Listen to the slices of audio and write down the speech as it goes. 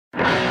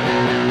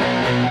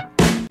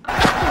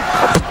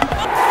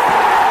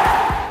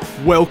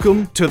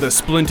Welcome to the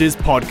Splinters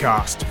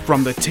podcast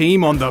from the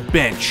team on the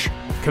bench.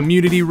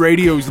 Community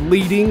Radio's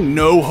leading,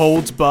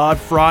 no-holds-barred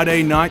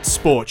Friday night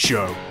sports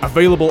show.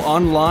 Available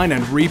online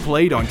and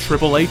replayed on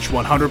Triple H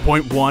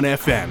 100.1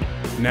 FM.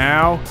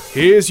 Now,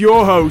 here's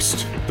your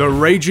host, the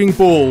Raging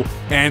Bull,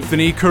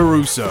 Anthony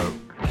Caruso.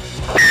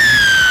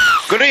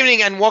 Good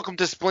evening and welcome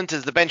to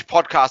Splinters, the bench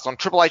podcast on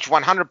Triple H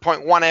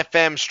 100.1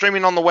 FM,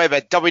 streaming on the web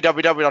at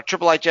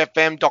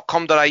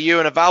www.triplehfm.com.au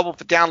and available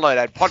for download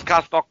at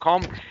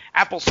podcast.com,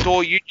 Apple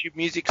Store, YouTube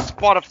Music,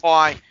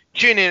 Spotify,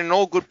 TuneIn and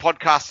all good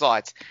podcast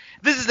sites.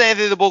 This is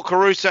Anthony the Bull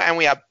Caruso and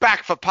we are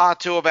back for part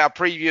two of our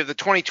preview of the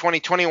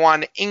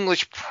 2020-21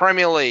 English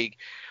Premier League.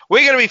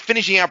 We're going to be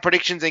finishing our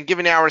predictions and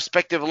giving our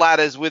respective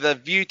ladders with a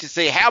view to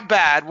see how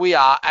bad we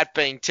are at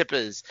being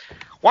tippers.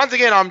 Once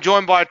again, I'm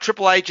joined by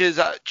Triple H's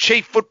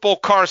chief football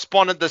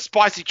correspondent, the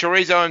spicy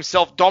chorizo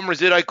himself, Dom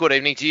Rizzuto. Good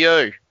evening to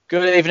you.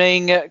 Good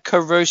evening,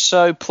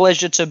 Caruso.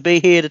 Pleasure to be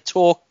here to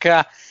talk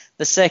the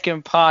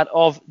second part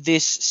of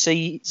this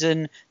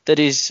season that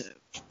is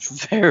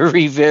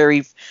very,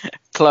 very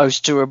close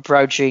to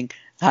approaching.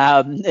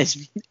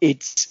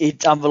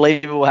 It's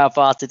unbelievable how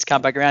fast it's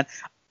come back around,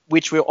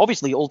 which we're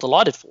obviously all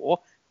delighted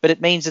for, but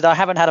it means that I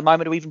haven't had a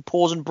moment to even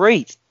pause and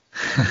breathe.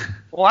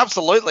 Well,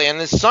 absolutely, and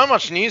there's so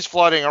much news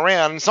floating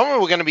around, and some of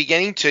it we're going to be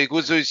getting to,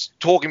 because we was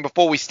talking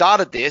before we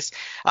started this,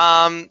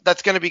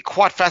 that's going to be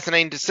quite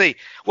fascinating to see.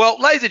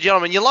 Well, ladies and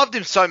gentlemen, you loved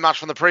him so much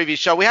from the previous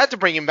show, we had to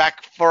bring him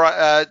back for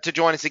to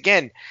join us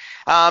again.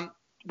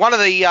 One of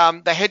the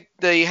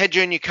head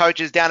junior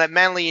coaches down at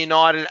Manly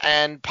United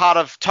and part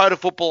of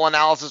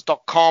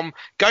TotalFootballAnalysis.com.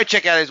 Go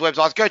check out his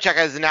websites. Go check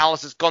out his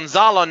analysis.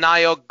 Gonzalo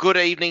Nayo, good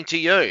evening to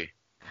you.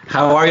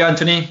 How are you,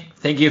 Anthony?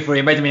 Thank you for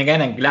inviting me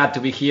again. I'm glad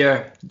to be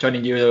here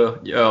joining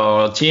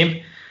your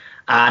team.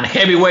 And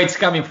heavyweights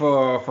coming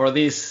for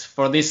this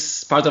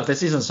part of the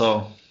season.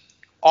 So.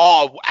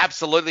 Oh,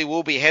 absolutely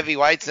will be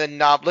heavyweights. And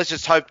let's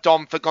just hope,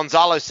 Dom, for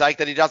Gonzalo's sake,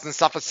 that he doesn't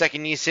suffer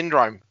second-year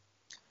syndrome.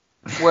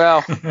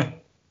 Well,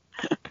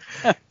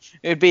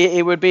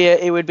 it would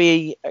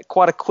be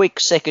quite a quick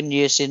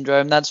second-year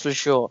syndrome, that's for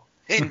sure.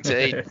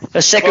 Indeed.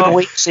 A second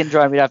week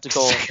syndrome, you'd have to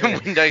call it.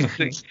 Second window.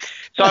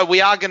 So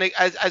we are going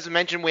to, as I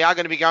mentioned, we are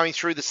going to be going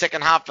through the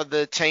second half of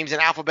the teams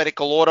in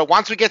alphabetical order.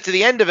 Once we get to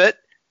the end of it,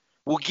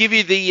 we'll give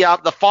you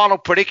the final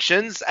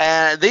predictions.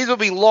 These will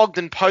be logged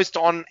and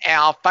posted on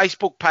our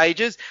Facebook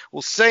pages.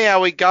 We'll see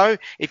how we go.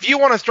 If you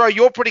want to throw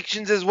your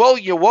predictions as well,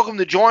 you're welcome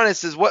to join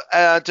us as well,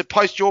 to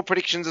post your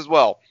predictions as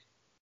well.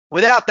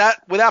 Without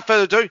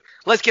further ado,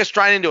 let's get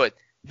straight into it.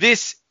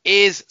 This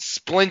is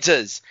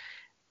Splinters.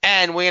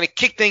 And we're going to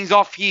kick things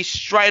off here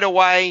straight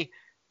away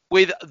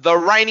with the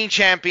reigning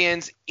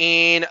champions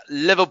in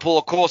Liverpool.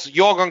 Of course,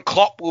 Jurgen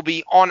Klopp will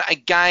be on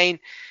again.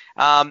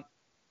 Now,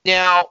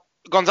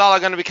 Gonzalo,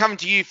 going to be coming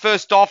to you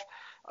first off.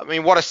 I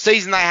mean, what a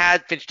season they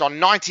had. Finished on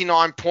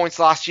 99 points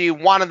last year,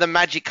 one of the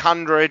magic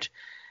 100.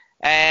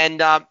 And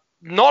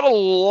not a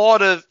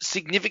lot of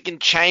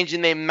significant change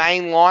in their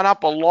main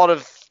lineup. A lot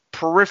of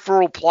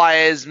peripheral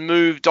players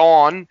moved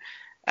on.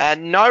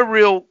 No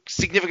real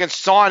significant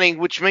signing,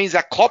 which means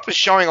that Klopp is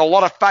showing a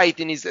lot of faith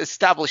in his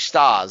established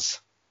stars.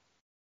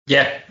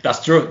 Yeah,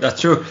 that's true.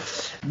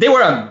 They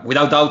were,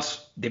 without doubt,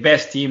 the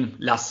best team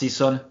last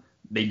season.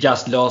 They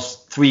just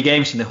lost 3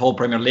 games in the whole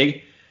Premier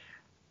League.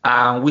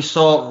 And we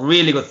saw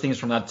really good things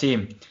from that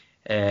team.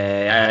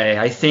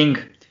 I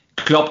think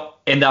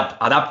Klopp ended up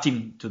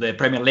adapting to the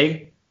Premier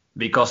League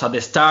because at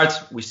the start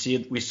we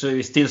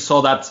still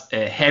saw that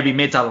heavy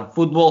metal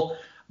football.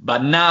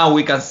 But now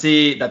we can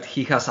see that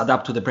he has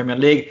adapted to the Premier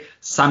League.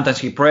 Sometimes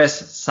he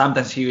presses,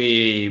 sometimes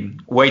he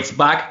waits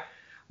back.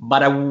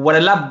 But what I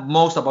love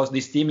most about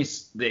this team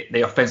is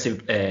the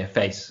offensive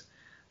phase.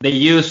 They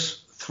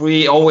use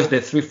always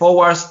the 3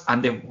 forwards,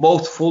 and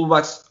both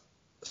fullbacks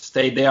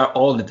stay there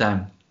all the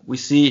time. We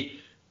see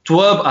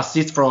 12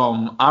 assists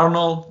from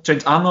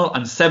Trent Arnold,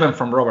 and 7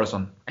 from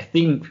Robertson. I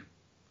think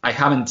I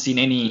haven't seen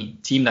any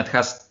team that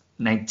has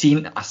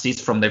 19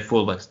 assists from their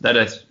fullbacks. That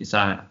is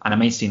an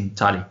amazing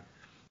tally.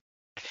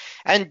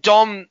 And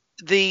Dom,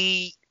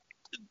 the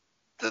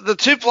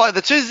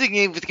two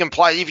significant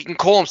players, if you can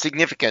call them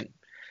significant,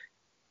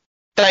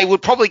 they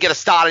would probably get a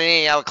start in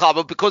any other club,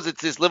 but because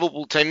it's this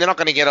Liverpool team, they're not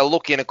going to get a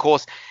look in. Of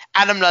course,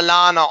 Adam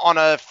Lallana on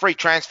a free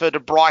transfer to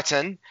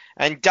Brighton,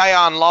 and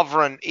Dejan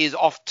Lovren is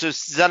off to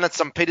Zenit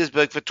St.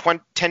 Petersburg for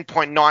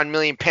 £10.9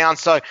 million.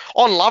 So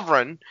on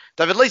Lovren,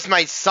 they've at least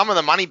made some of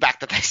the money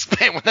back that they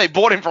spent when they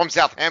bought him from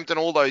Southampton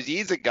all those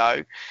years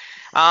ago.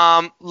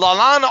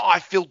 Lallana, I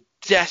feel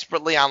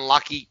desperately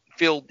unlucky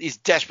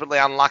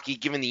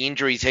given the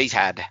injuries he's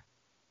had.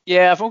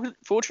 Yeah,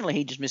 fortunately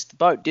he just missed the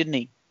boat, didn't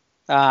he?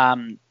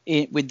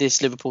 With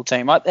this Liverpool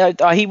team,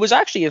 he was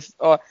actually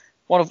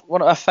one of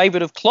a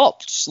favourite of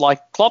Klopp's.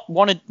 Like Klopp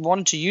wanted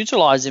to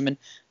utilise him and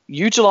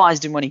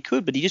utilised him when he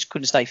could, but he just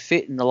couldn't stay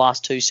fit in the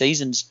last 2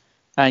 seasons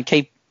and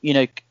keep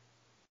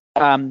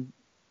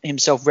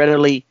himself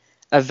readily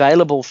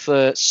available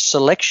for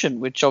selection,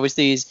 which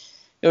obviously is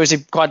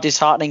quite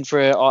disheartening for,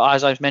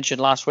 as I've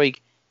mentioned last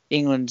week,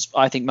 England's,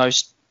 I think,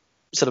 most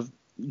sort of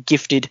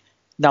gifted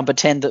number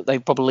 10 that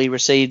they've probably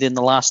received in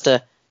the last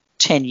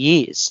 10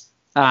 years.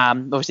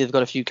 Obviously, they've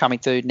got a few coming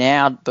through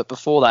now, but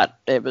before that,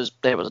 there was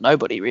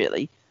nobody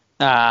really.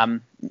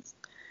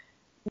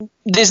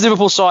 This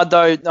Liverpool side,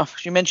 though,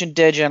 you mentioned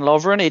Dejan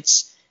Lovren.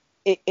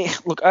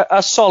 Look,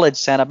 a solid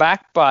centre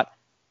back, but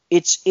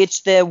it's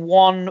their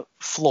one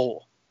flaw.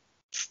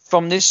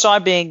 From this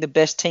side being the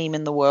best team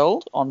in the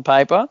world on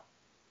paper,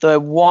 the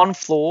one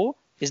flaw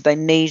is they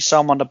need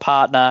someone to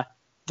partner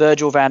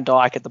Virgil van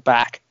Dijk at the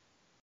back.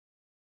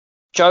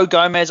 Joe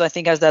Gomez, I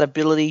think, has that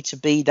ability to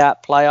be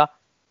that player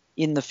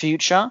in the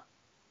future,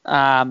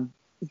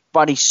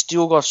 but he's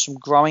still got some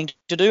growing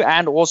to do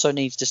and also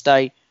needs to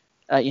stay,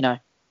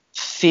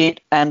 fit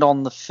and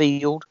on the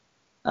field.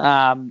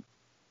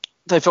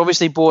 They've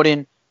obviously brought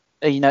in,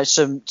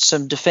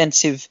 some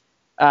defensive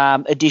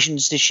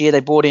additions this year. They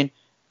brought in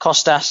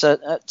Kostas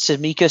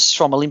Tsimikas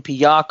from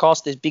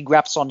Olympiakos. There's big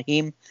raps on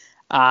him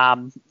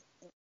coming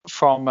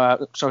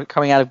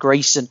out of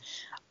Greece, and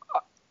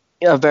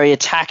a very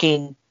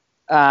attacking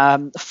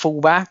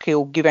fullback.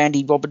 He'll give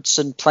Andy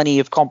Robertson plenty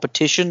of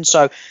competition.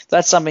 So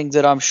that's something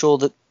that I'm sure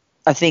that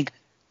I think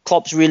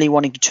Klopp's really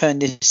wanting to turn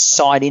this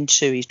side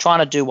into. He's trying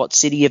to do what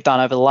City have done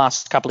over the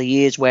last couple of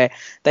years, where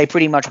they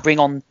pretty much bring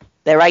on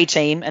their A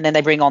team and then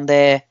they bring on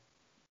their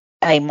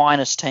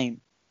A-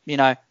 team,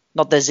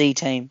 not their Z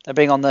team. They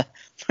bring on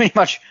pretty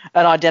much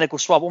an identical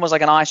swap, almost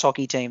like an ice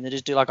hockey team. They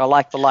just do like a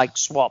like-for-like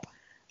swap.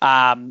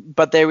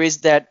 But there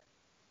is that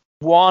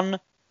one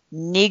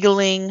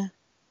niggling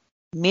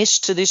miss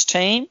to this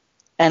team,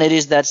 and it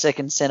is that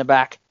second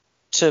centre-back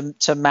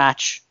to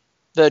match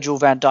Virgil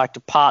van Dijk, to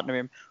partner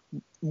him.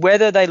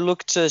 Whether they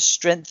look to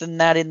strengthen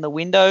that in the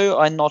window,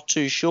 I'm not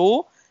too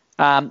sure.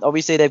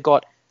 Obviously, they've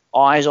got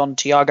eyes on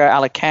Thiago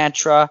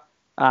Alcantara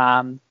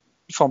from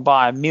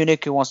Bayern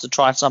Munich, who wants to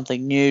try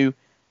something new.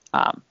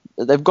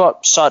 They've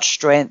got such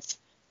strength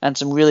and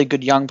some really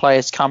good young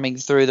players coming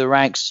through the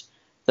ranks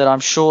that I'm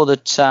sure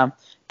that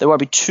there won't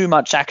be too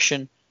much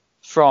action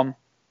from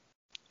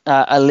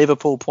a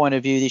Liverpool point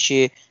of view this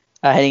year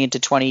heading into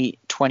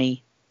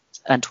 2020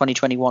 and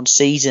 2021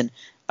 season.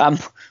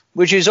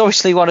 Which is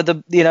obviously one of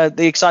the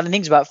exciting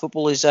things about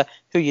football is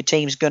who your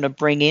team's going to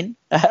bring in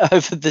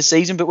over the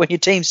season. But when your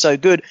team's so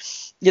good,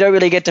 you don't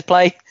really get to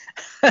play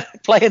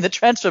in the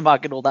transfer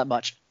market all that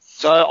much.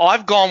 So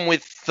I've gone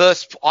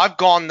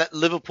that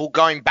Liverpool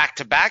going back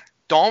to back.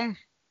 Dom?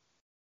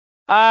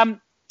 It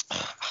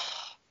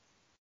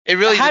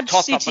really is a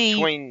toss-up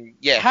between...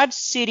 Yeah. Had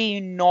City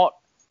not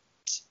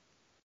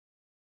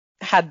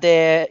had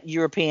their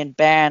European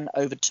ban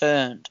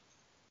overturned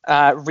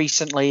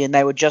recently and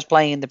they were just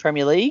playing in the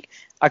Premier League,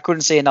 I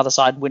couldn't see another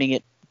side winning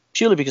it,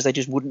 purely because they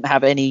just wouldn't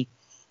have any...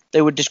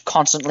 They would just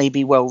constantly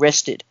be well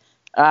rested.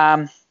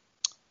 I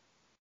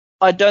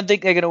don't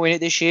think they're going to win it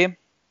this year.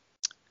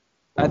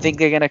 I think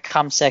they're going to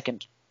come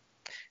second.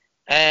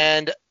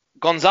 And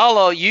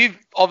Gonzalo, you've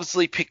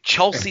obviously picked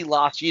Chelsea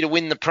last year to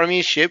win the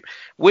Premiership.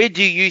 Where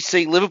do you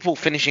see Liverpool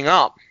finishing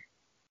up?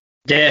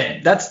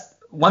 Yeah, that's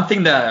one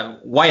thing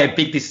that why I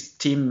picked this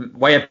team,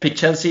 why I picked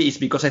Chelsea, is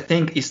because I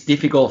think it's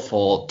difficult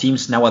for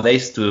teams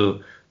nowadays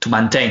to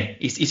maintain.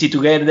 It's easy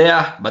to get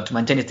there, but to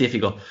maintain is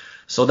difficult.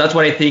 So that's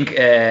why I think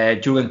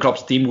Jurgen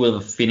Klopp's team will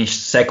finish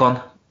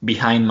second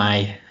behind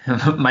my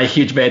my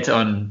huge bet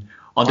on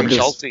the Blues.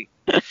 Chelsea.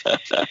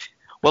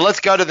 Well,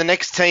 let's go to the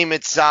next team.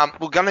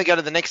 We're going to go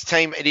to the next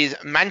team. It is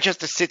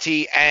Manchester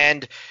City.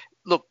 And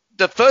look,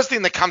 the first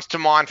thing that comes to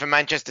mind for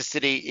Manchester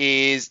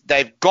City is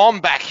they've gone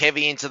back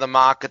heavy into the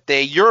market.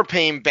 Their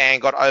European ban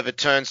got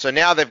overturned, so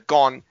now they've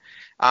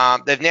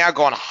now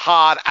gone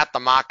hard at the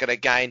market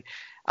again.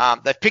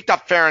 They've picked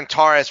up Ferran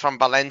Torres from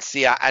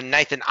Valencia and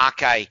Nathan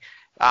Ake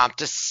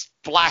to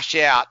splash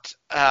out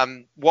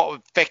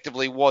what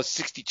effectively was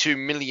 £62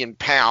 million.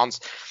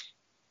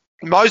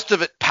 Most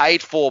of it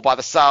paid for by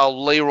the sale of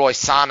Leroy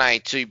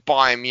Sané to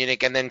Bayern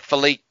Munich and then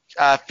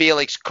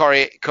Felix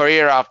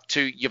Correa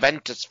to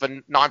Juventus for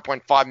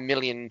 £9.5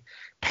 million.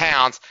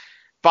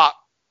 But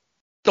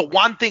the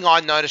one thing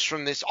I've noticed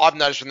from this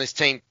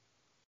team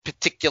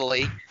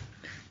particularly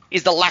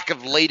is the lack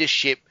of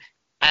leadership.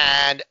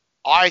 And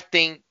I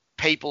think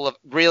people have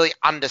really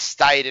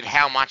understated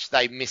how much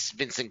they miss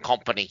Vincent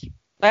Kompany.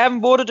 They haven't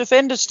bought a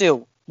defender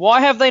still.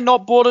 Why have they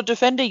not bought a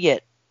defender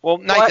yet? Well,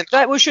 Nathan,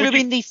 that should have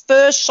been the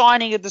first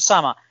signing of the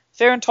summer.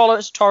 Ferran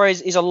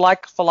Torres is a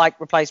like-for-like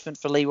replacement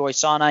for Leroy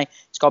Sané.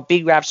 He's got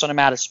big raps on him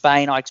out of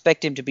Spain. I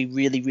expect him to be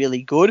really,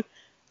 really good.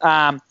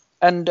 And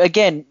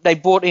again, they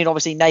bought in,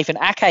 obviously, Nathan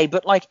Ake.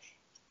 But,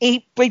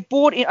 they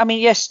bought in... I mean,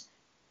 yes,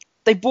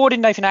 they bought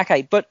in Nathan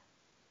Ake. But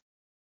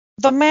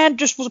the man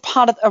just was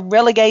part of a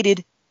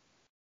relegated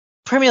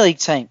Premier League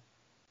team.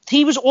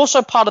 He was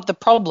also part of the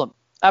problem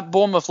at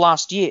Bournemouth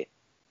last year.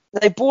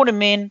 They brought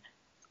him in.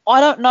 I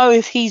don't know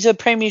if he's a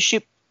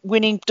Premiership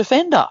winning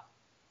defender.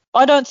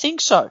 I don't think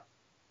so.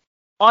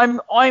 I'm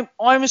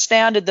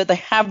astounded that they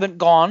haven't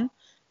gone.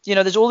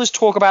 There's all this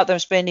talk about them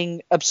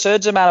spending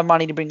absurd amount of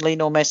money to bring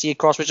Lionel Messi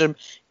across, which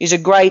is a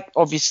great,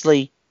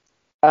 obviously,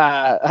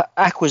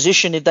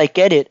 acquisition if they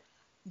get it.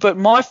 But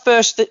my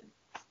first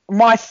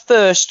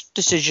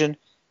decision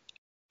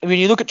when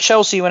you look at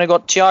Chelsea when they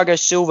got Thiago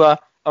Silva,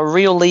 a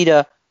real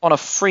leader, on a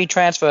free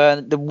transfer,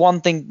 and the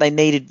one thing they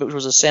needed, which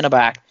was a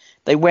centre-back,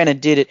 they went and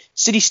did it.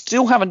 City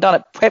still haven't done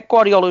it. Pep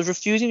Guardiola is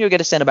refusing to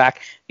get a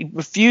centre-back.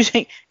 He's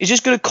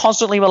just going to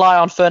constantly rely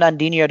on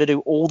Fernandinho to do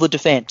all the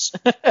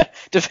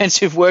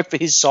defensive work for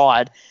his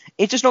side.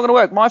 It's just not going to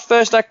work. My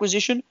first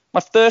acquisition,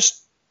 my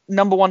first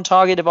number one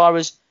target if I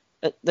was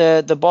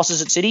the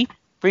bosses at City,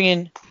 bring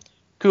in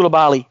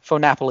Koulibaly for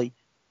Napoli.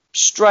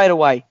 Straight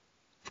away.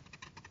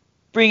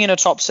 Bring in a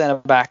top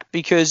centre-back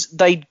because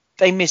they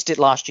missed it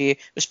last year,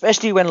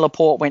 especially when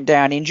Laporte went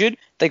down injured.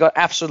 They got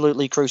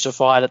absolutely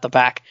crucified at the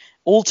back.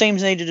 All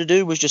teams needed to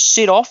do was just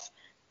sit off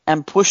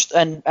and push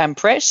and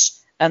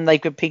press, and they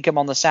could pick them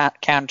on the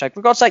counter-attack.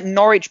 For God's sake,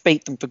 Norwich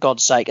beat them, for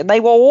God's sake, and they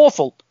were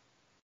awful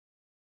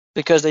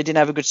because they didn't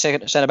have a good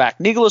centre-back.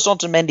 Nicolas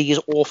Otamendi is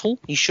awful.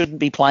 He shouldn't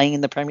be playing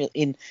in the Premier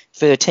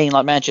for a team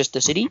like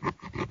Manchester City.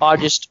 I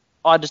just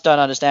don't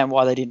understand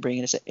why they didn't bring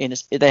in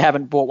they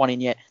haven't brought one in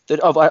yet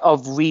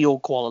of real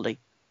quality.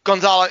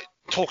 Gonzalo,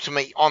 talk to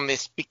me on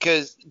this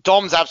because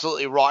Dom's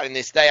absolutely right in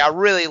this. They are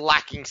really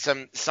lacking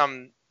some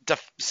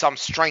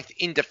strength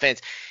in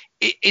defense.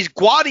 Is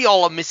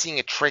Guardiola missing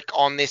a trick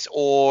on this,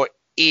 or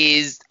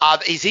is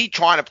he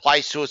trying to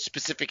play to a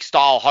specific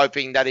style,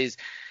 hoping that his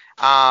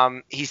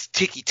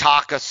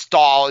tiki-taka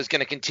style is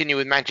going to continue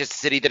with Manchester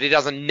City, that he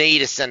doesn't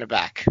need a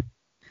centre-back?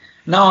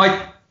 No,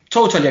 I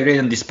totally agree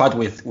on this part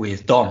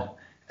with Dom.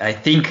 I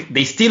think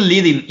they still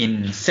lead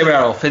in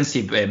several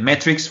offensive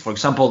metrics. For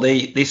example,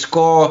 they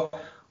score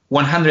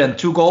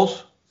 102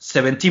 goals,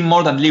 17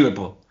 more than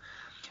Liverpool.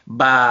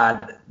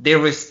 But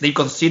they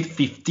concede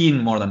 15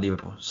 more than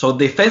Liverpool. So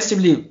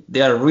defensively,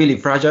 they are really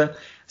fragile.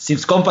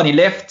 Since Kompany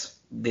left,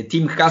 the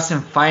team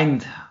hasn't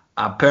found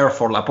a pair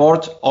for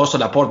Laporte. Also,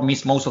 Laporte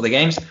missed most of the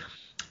games.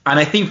 And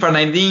I think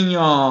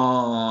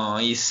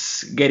Fernandinho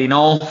is getting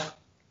old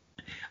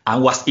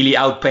and was really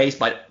outpaced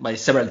by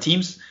several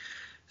teams.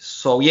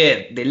 So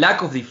yeah, the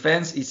lack of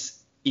defense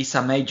is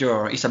a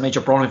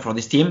major problem for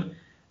this team.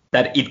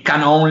 That it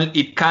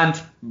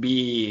can't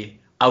be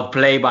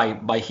outplayed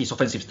by his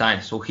offensive style.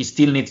 So he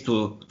still needs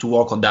to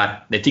work on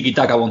that. The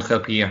tiki-taka won't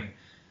help here.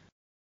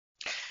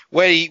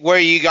 Where are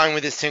you going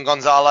with this, Tim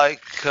Gonzalo?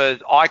 Because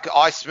I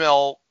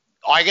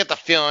get the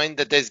feeling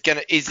that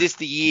is this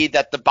the year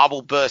that the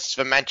bubble bursts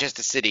for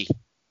Manchester City?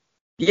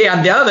 Yeah,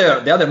 and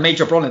the other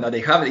major problem that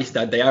they have is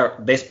that they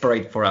are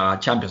desperate for a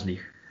Champions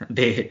League.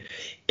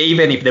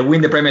 Even if they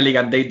win the Premier League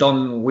and they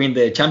don't win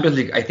the Champions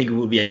League, I think it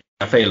will be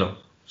a failure.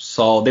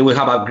 So they will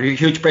have a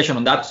huge pressure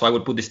on that. So I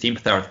would put this team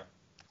third.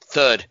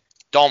 Third.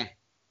 Dom.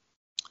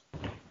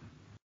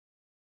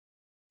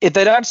 If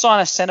they don't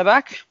sign a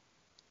centre-back,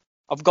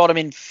 I've got them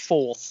in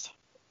fourth.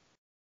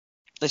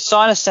 If they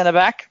sign a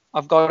centre-back,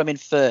 I've got them in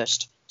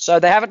first. So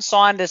they haven't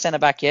signed a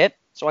centre-back yet,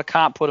 so I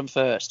can't put them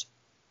first.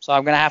 So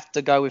I'm going to have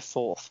to go with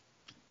fourth.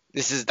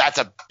 That's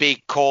a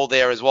big call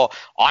there as well.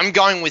 I'm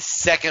going with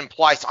second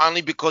place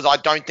only because I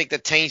don't think the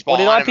teams behind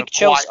did I pick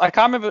Chelsea? I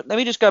can't remember. Let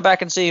me just go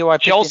back and see who I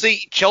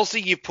picked.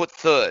 Chelsea, you put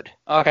third.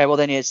 Okay, well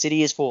then, yeah,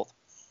 City is fourth.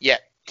 Yeah.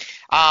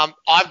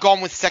 I've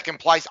gone with second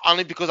place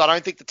only because I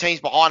don't think the teams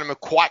behind them are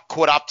quite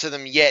caught up to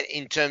them yet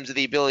in terms of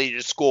the ability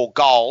to score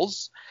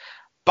goals.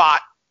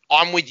 But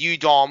I'm with you,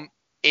 Dom.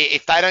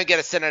 If they don't get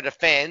a centre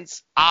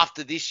defence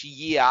after this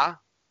year,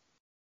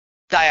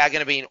 they are going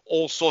to be in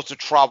all sorts of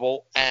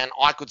trouble, and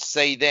I could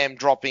see them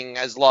dropping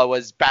as low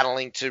as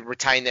battling to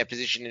retain their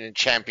position in the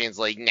Champions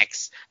League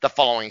the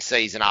following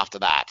season after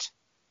that.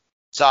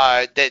 So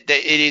I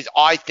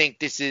think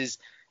this is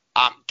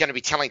going to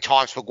be telling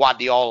times for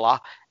Guardiola,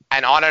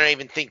 and I don't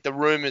even think the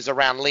rumours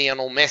around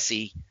Lionel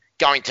Messi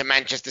going to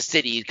Manchester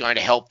City is going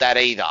to help that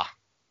either.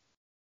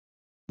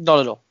 Not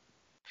at all.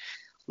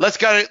 Let's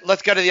go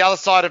to the other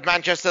side of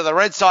Manchester, the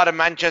red side of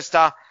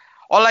Manchester.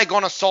 Ole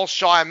Gunnar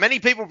Solskjaer, many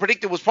people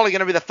predicted was probably going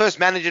to be the first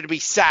manager to be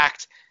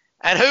sacked.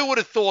 And who would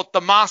have thought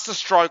the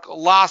masterstroke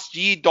last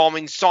year, Dom,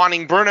 in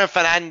signing Bruno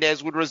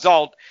Fernandes would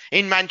result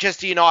in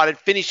Manchester United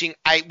finishing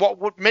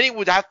what many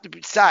would have to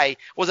say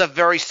was a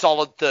very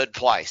solid third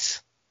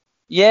place.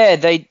 Yeah,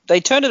 they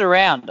turned it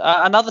around.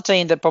 Another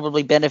team that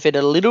probably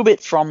benefited a little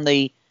bit from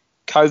the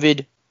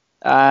COVID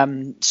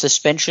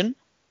suspension,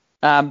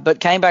 but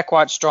came back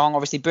quite strong.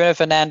 Obviously, Bruno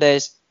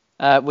Fernandes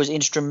was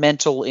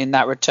instrumental in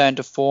that return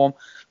to form.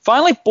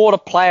 Finally bought a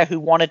player who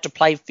wanted to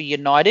play for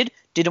United,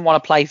 didn't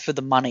want to play for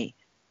the money.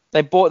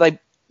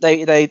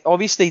 They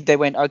obviously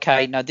went,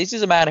 okay, no, this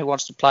is a man who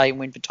wants to play and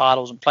win for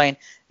titles and play in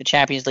the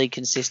Champions League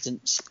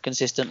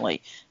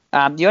consistently.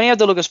 You only have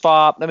to look as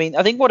far. I mean,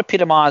 I think what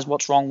epitomized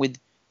what's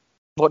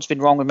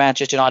been wrong with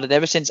Manchester United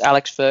ever since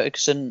Alex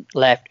Ferguson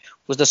left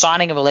was the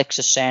signing of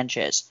Alexis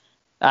Sanchez.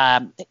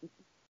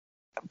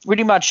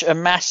 Pretty much a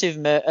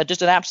massive,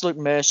 just an absolute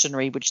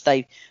mercenary, which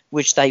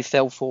they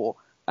fell for.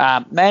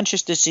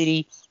 Manchester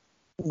City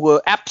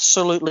were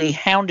absolutely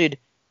hounded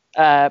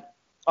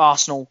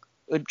Arsenal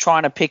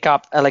trying to pick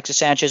up Alexis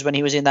Sanchez when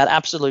he was in that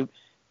absolute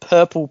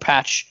purple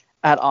patch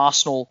at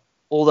Arsenal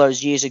all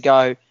those years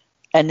ago.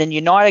 And then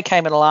United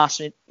came at the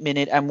last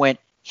minute and went,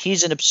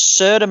 here's an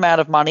absurd amount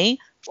of money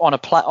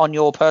on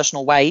your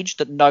personal wage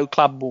that no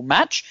club will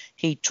match.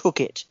 He took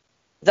it.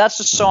 That's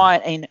a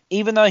sign. And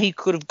even though he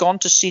could have gone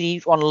to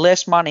City on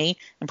less money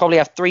and probably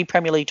have 3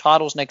 Premier League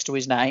titles next to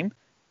his name,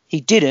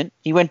 he didn't.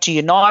 He went to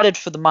United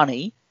for the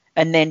money,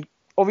 and then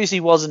obviously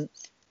wasn't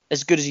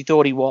as good as he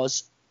thought he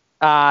was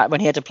when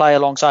he had to play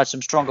alongside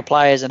some stronger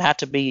players and had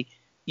to be,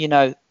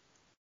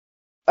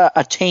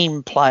 a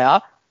team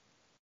player.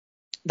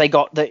 They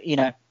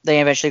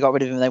eventually got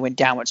rid of him and they went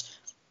downwards.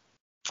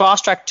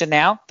 Fast track to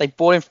now, they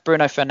bought in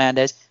Bruno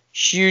Fernandes,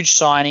 huge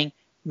signing,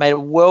 made a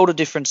world of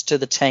difference to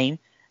the team,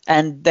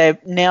 and they're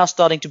now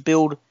starting to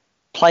build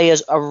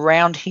players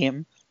around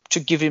him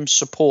to give him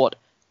support.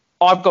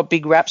 I've got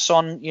big raps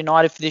on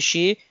United for this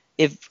year,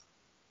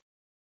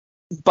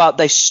 but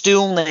they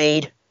still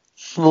need,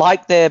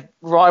 like their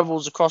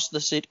rivals across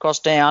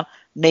down,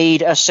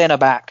 need a centre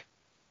back.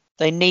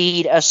 They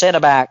need a centre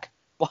back.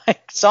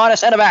 Sign a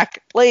centre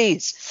back,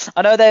 please.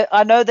 I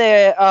know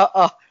they're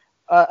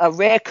a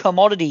rare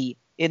commodity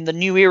in the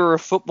new era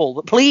of football,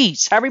 but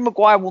please, Harry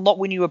Maguire will not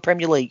win you a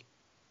Premier League.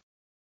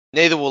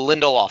 Neither will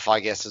Lindelof,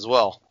 I guess, as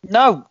well.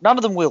 No, none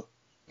of them will.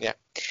 Yeah.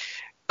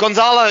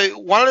 Gonzalo,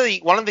 one of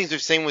the things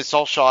we've seen with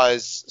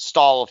Solskjaer's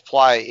style of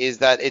play is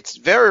that it's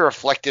very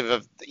reflective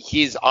of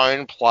his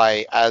own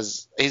play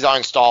as his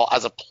own style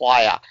as a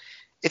player.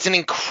 It's an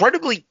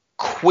incredibly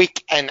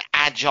quick and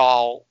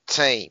agile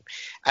team,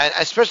 and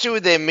especially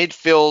with their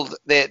midfield,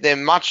 their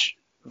much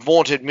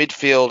vaunted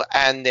midfield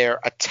and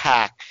their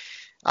attack.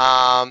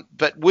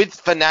 But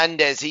with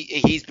Fernandes,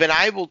 he's been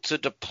able to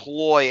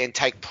deploy and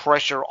take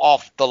pressure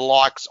off the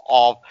likes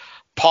of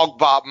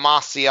Pogba,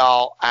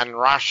 Martial, and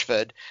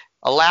Rashford,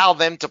 allow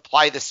them to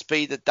play the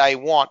speed that they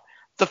want.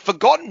 The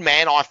forgotten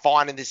man I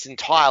find in this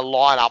entire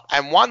lineup,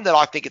 and one that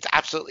I think it's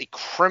absolutely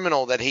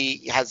criminal that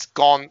he has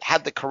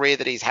had the career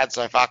that he's had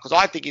so far, because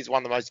I think he's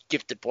one of the most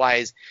gifted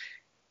players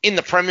in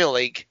the Premier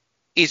League,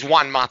 is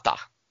Juan Mata.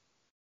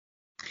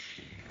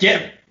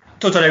 Yeah,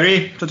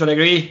 totally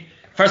agree.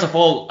 First of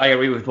all, I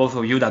agree with both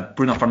of you that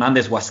Bruno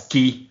Fernandes was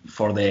key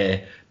for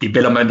the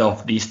development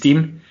of this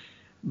team.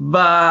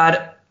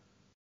 But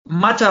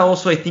Mata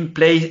also, I think,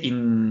 plays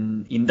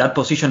in that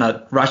position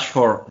that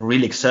Rashford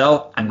really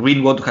excel, and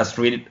Greenwood has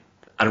really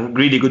a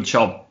really good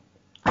job.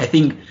 I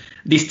think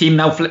this team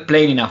now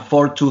playing in a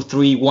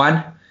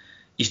 4-2-3-1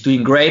 is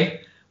doing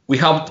great. We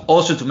have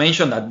also to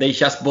mention that they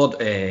just bought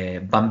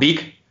Van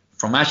Beek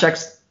from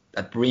Ajax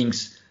that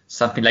brings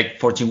something like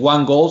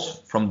 41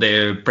 goals from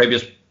the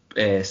previous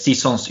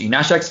seasons in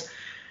Ajax.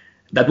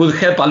 That will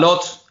help a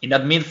lot in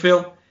that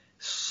midfield.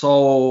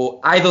 So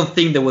I don't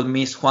think they will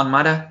miss Juan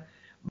Mata,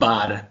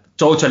 but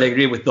totally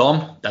agree with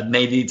Dom that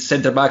they need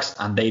centre backs,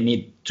 and they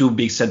need 2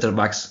 big centre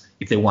backs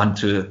if they want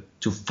to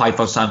fight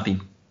for something.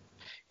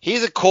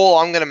 Here's a call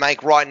I'm going to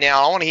make right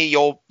now. I want to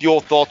hear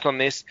your thoughts on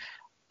this.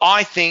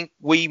 I think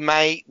we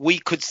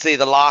could see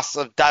the last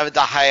of David De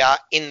Gea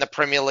in the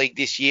Premier League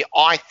this year.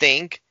 I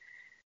think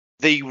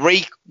the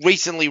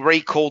recently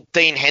recalled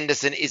Dean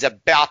Henderson is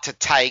about to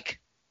take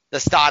the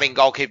starting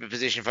goalkeeper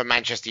position for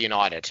Manchester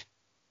United.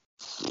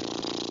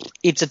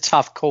 It's a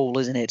tough call,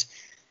 isn't it?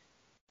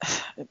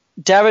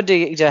 David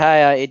De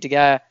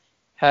Gea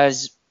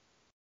has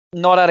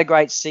not had a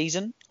great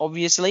season,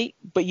 obviously,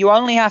 but you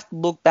only have to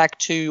look back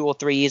 2 or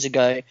 3 years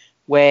ago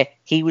where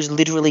he was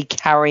literally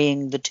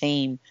carrying the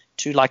team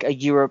to like a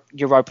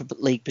Europa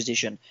League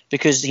position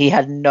because he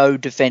had no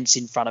defence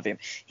in front of him.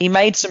 He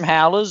made some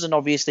howlers, and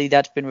obviously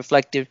that's been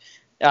reflective,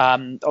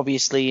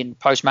 obviously in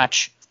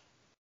post-match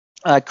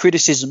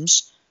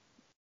criticisms.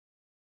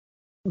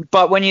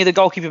 But when you're the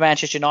goalkeeper of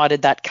Manchester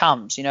United, that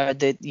comes.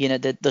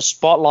 The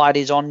spotlight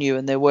is on you,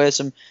 and there were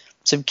some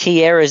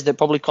key errors that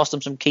probably cost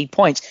them some key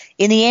points.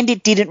 In the end,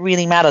 it didn't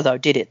really matter, though,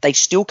 did it? They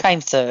still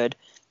came third.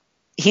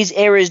 His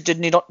errors did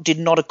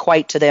not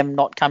equate to them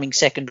not coming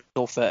second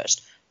or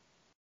first.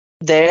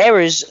 Their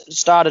errors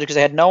started because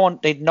they had no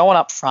one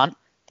up front.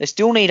 They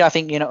still need, I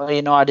think,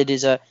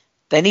 United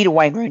they need a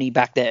Wayne Rooney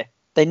back there.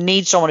 They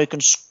need someone who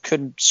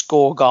can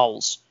score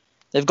goals.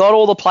 They've got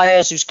all the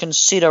players who can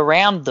sit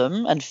around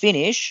them and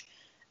finish,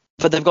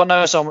 but they've got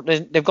no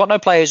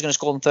player who's going to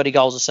score them 30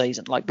 goals a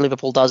season like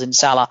Liverpool does in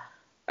Salah,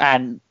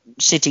 and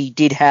City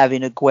did have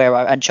in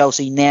Aguero, and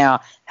Chelsea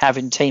now have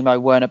in Timo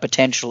Werner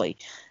potentially.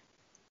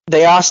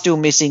 They are still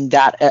missing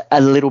that a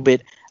little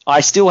bit.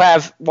 I still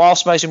have,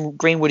 whilst Mason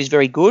Greenwood is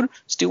very good,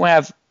 still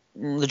have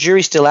the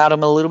jury's still out on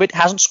him a little bit.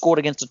 Hasn't scored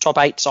against the top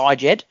 8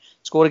 side yet.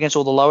 Scored against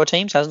all the lower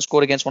teams. Hasn't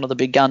scored against one of the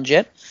big guns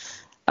yet.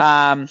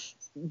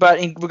 But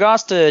in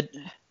regards to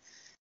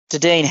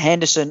Dean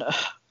Henderson,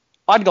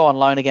 I'd go on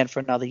loan again for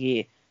another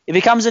year. It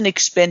becomes an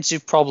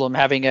expensive problem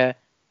having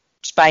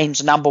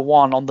Spain's number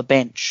 1 on the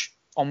bench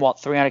on what,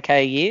 $300K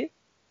a year?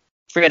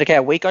 $300K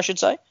a week, I should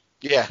say.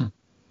 Yeah.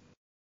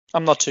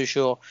 I'm not too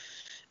sure.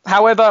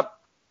 However,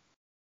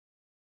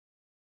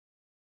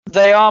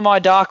 they are my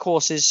dark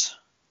horses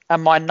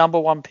and my number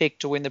 1 pick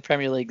to win the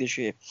Premier League this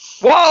year.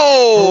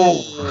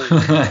 Whoa!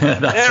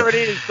 There it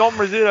is. Dom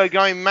Rizzuto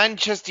going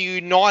Manchester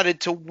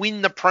United to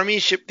win the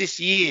Premiership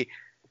this year.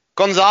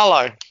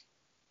 Gonzalo.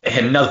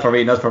 Not for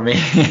me.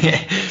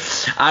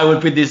 I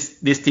will put this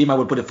team. I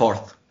will put it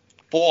fourth.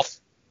 Fourth.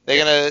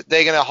 They're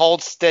gonna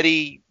hold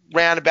steady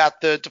round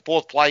about third to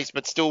fourth place,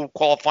 but still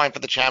qualifying for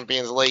the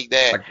Champions League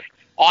there. Okay.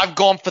 I've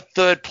gone for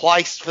third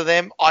place for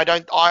them.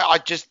 I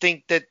just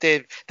think that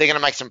they're going to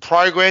make some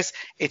progress.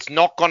 It's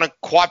not going to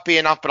quite be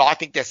enough, but I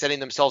think they're setting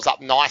themselves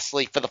up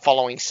nicely for the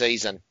following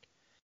season.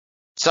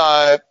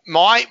 So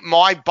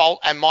my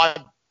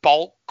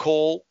bolt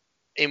call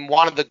in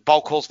one of the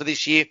bolt calls for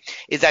this year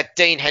is that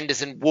Dean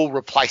Henderson will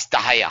replace De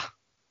Gea.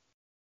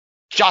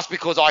 Just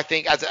because I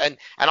think and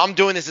I'm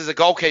doing this as a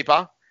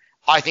goalkeeper,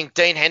 I think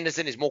Dean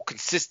Henderson is more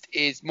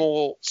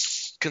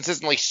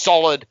consistently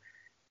solid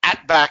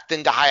at back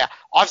than De Gea.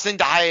 I've seen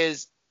De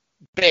Gea's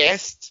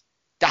best.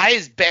 De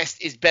Gea's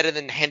best is better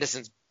than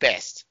Henderson's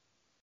best.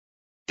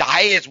 De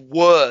Gea's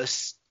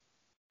worst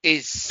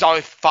is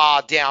so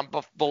far down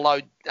below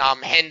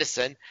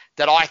Henderson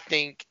that I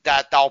think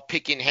that they'll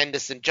pick in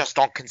Henderson just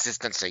on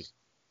consistency.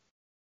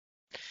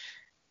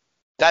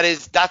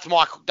 That's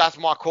my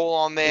call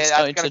on there.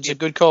 It's a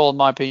good call in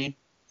my opinion.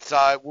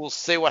 So we'll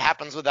see what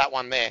happens with that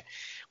one there.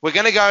 We're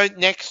going to go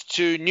next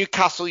to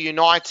Newcastle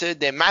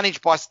United. They're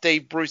managed by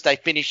Steve Bruce. They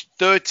finished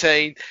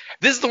 13th.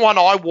 This is the one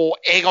I wore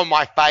egg on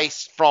my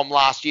face from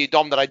last year,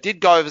 Dom, that I did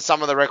go over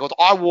some of the records.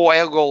 I wore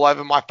egg all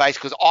over my face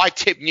because I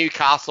tipped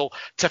Newcastle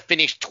to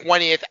finish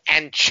 20th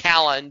and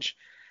challenge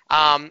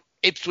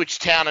Ipswich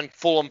Town and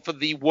Fulham for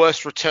the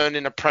worst return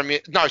in a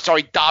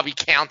Derby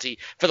County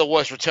for the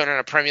worst return in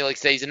a Premier League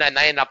season, and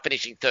they end up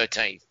finishing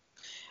 13th.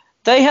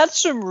 They had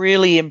some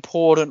really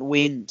important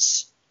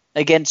wins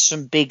against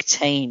some big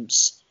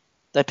teams.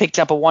 They picked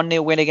up a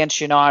 1-0 win against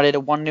United,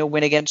 a 1-0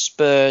 win against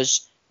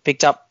Spurs,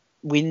 picked up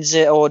wins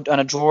and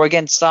a draw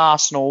against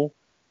Arsenal,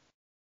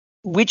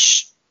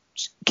 which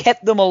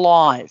kept them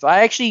alive. I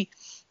actually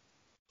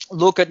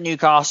look at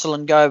Newcastle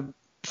and go,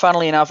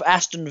 funnily enough,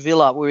 Aston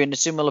Villa were in a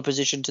similar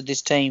position to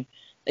this team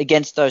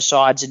against those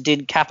sides and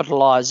didn't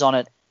capitalise on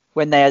it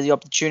when they had the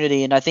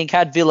opportunity. And I think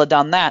had Villa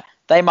done that,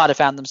 they might have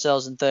found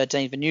themselves in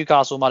 13th, and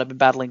Newcastle might have been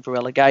battling for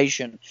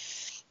relegation.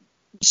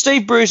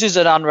 Steve Bruce is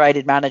an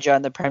unrated manager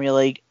in the Premier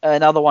League,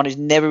 another one who's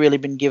never really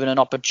been given an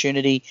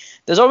opportunity.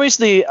 There's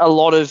obviously a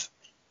lot of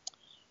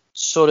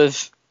sort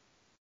of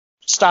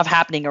stuff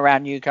happening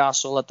around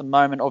Newcastle at the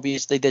moment.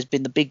 Obviously, there's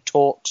been the big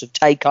talks of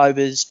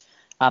takeovers.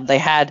 They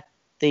had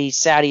the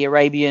Saudi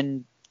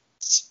Arabian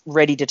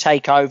ready to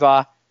take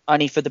over,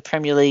 only for the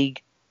Premier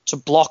League to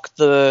block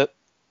the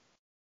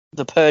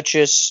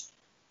purchase,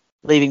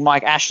 leaving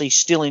Mike Ashley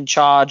still in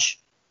charge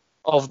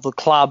of the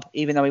club,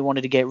 even though he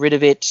wanted to get rid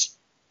of it.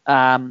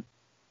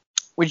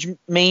 Which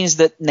means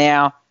that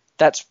now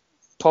that's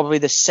probably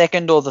the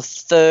second or the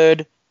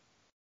third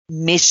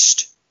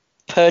missed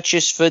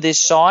purchase for this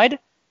side,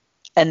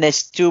 and they're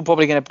still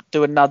probably going to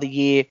do another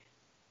year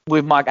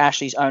with Mike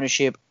Ashley's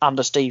ownership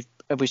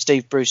with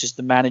Steve Bruce as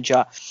the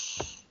manager.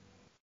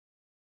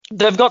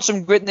 They've got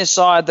some grit in this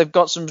side. They've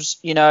got some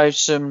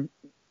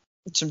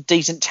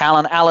decent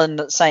talent.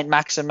 Alan St.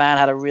 Maximan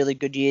had a really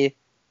good year.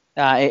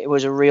 It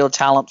was a real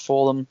talent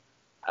for them.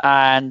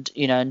 And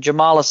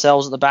Jamal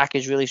Lascelles at the back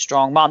is really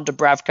strong. Martin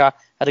Dubravka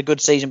had a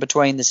good season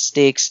between the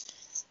sticks.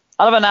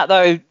 Other than that,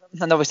 though,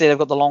 and obviously they've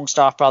got the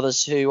Longstaff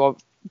brothers who have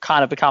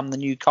kind of become the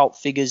new cult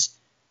figures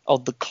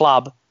of the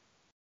club.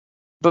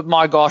 But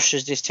my gosh,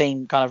 does this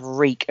team kind of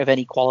reek of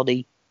any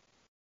quality.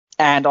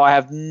 And I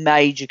have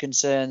major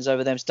concerns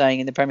over them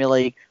staying in the Premier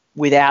League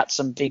without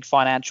some big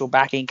financial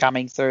backing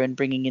coming through and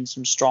bringing in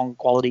some strong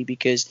quality,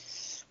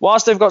 because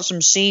whilst they've got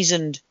some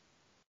seasoned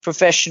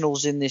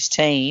professionals in this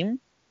team,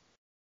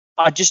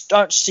 I just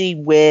don't see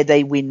where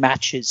they win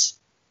matches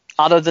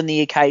other than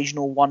the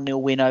occasional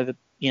 1-0 win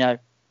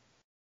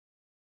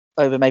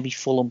over maybe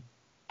Fulham.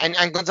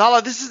 And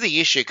Gonzalo, this is the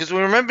issue, because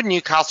we remember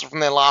Newcastle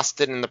from their last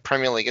stint in the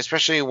Premier League,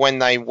 especially when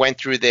they went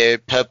through their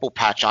purple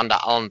patch under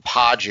Alan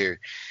Pardew.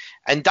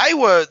 And they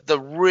were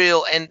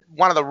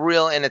one of the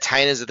real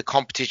entertainers of the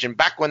competition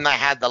back when they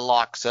had the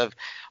likes of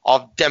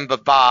Demba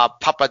Ba,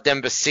 Papa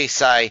Demba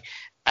Cisse,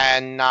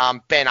 and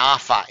Ben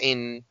Arfa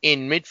in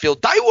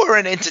midfield. They were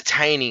an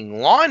entertaining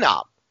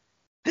lineup.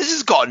 This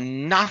has got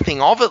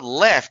nothing of it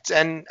left.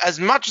 And as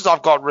much as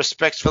I've got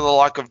respect for the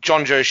like of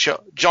John Joe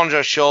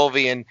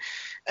Shelby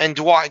and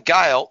Dwight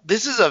Gale,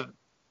 this is a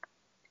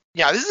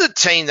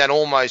team that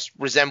almost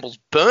resembles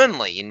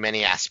Burnley in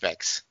many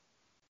aspects.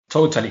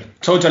 Totally.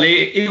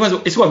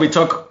 It's what we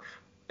talked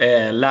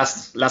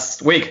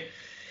last week.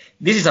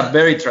 This is a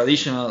very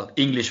traditional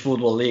English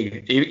football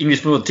league,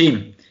 English football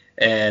team.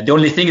 The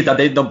only thing is that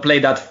they don't play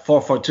that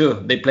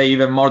 4-4-2. They play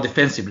even more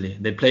defensively.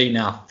 They play in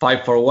a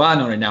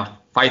 5-4-1 or in a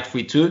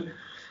 5-3-2,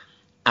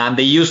 and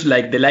they use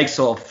like the likes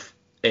of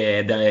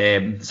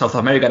the South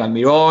American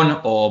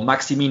Almiron or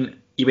Maximin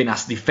even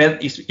as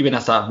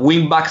a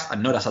wing backs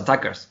and not as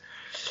attackers.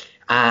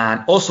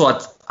 And also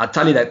a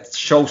tally that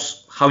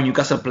shows how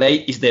Newcastle play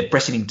is the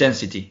pressing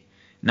intensity.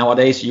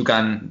 Nowadays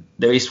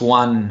there is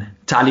one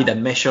tally that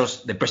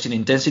measures the pressing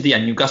intensity,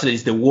 and Newcastle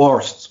is the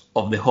worst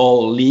of the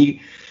whole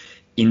league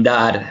in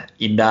that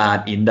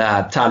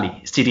tally,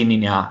 they sit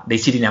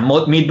in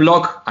a mid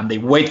block and they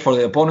wait for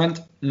the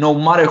opponent, no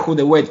matter who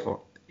they wait for.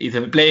 If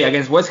they play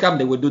against West Ham,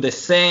 they will do the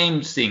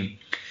same thing.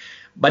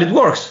 But it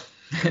works.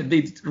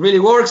 It really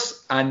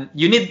works, and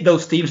you need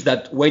those teams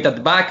that wait at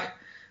the back,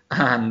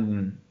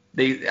 and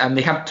they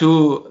have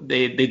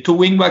the two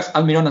wing backs,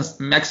 Almiron and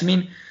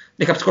Maximin.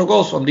 They have scored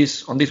goals on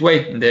this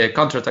way in the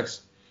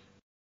counterattacks.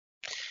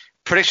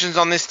 Predictions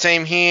on this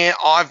team here,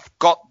 I've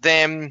got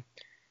them.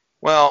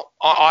 Well,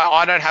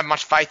 I don't have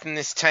much faith in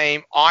this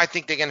team. I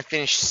think they're going to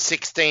finish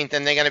 16th,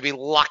 and they're going to be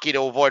lucky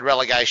to avoid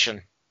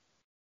relegation.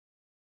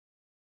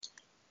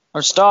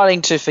 I'm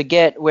starting to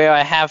forget where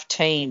I have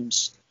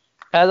teams.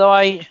 Have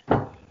I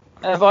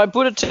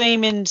put a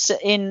team in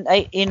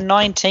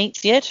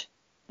 19th yet?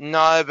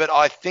 No, but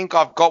I think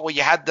I've got where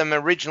you had them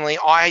originally.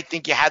 I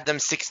think you had them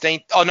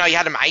 16th. Oh no, you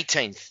had them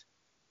 18th.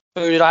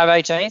 Who did I have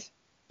 18th?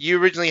 You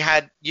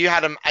had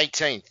them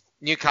 18th.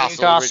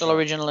 Newcastle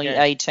originally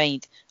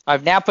 18th.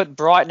 I've now put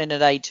Brighton in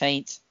at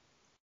 18th.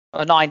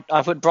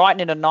 I put Brighton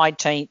in at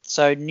 19th,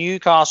 so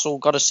Newcastle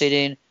got to sit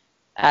in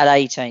at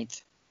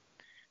 18th.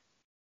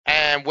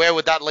 And where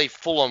would that leave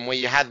Fulham, where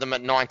you had them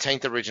at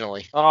 19th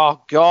originally? Oh,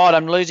 God,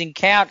 I'm losing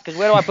count, because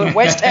where do I put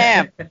West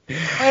Ham? Where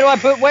do I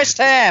put West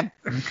Ham?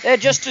 They're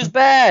just as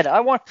bad.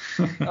 Oh.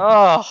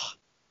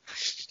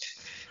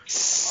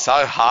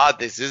 So hard,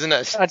 this, isn't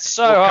it? It's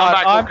so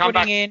hard.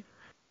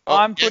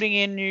 I'm putting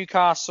in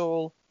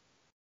Newcastle.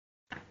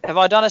 Have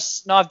I done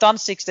No, I've done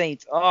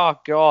 16th. Oh,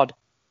 God.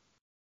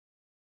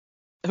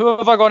 Who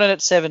have I got in at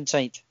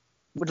 17th?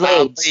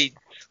 Leeds.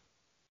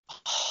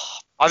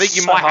 I think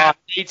you might have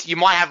Leeds. You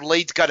might have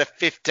Leeds go to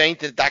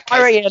 15th in that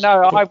case.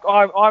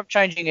 I'm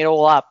changing it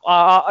all up.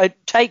 I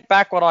take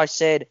back what I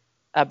said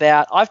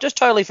about. I've just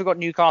totally forgot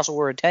Newcastle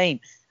were a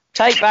team.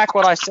 Take back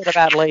what I said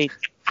about Leeds.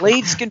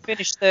 Leeds can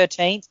finish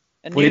 13th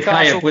and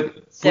Newcastle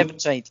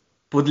 17th.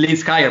 Put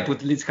Leeds higher.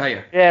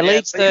 Yeah,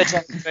 Leeds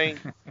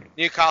 13th.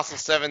 Newcastle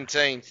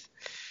 17th.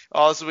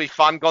 Oh, this will be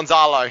fun,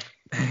 Gonzalo.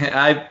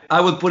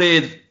 I would put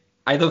it.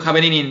 I don't have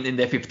any in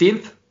the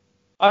 15th.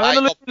 I'm going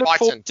to look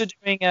forward to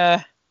doing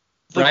the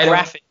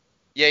graphic.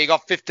 Yeah, you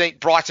got 15th.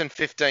 Brighton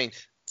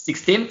 15th.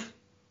 16th?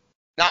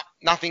 No,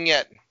 nothing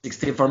yet.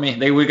 16th for me.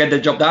 They will get the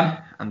job done,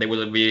 and they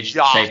will be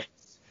safe.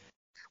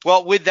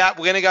 Well, with that,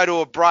 we're going to go to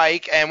a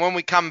break, and when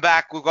we come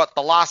back, we've got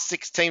the last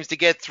 6 teams to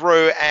get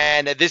through,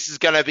 and this is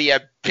going to be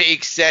a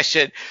big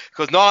session,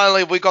 because not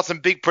only have we got some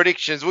big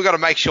predictions, we've got to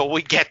make sure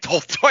we get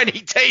all 20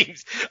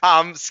 teams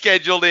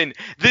scheduled in.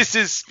 This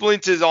is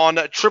Splinters on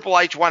Triple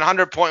H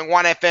 100.1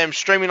 FM,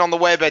 streaming on the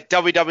web at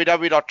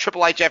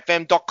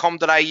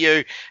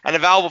www.triplehfm.com.au, and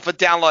available for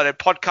download at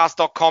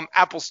podcast.com,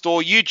 Apple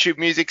Store, YouTube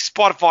Music,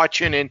 Spotify,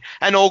 TuneIn,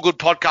 and all good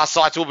podcast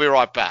sites. We'll be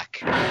right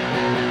back.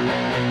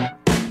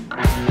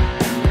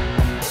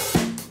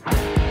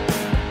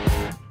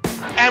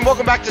 And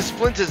welcome back to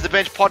Splinters, the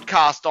Bench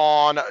podcast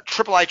on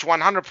Triple H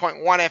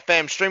 100.1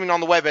 FM, streaming on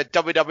the web at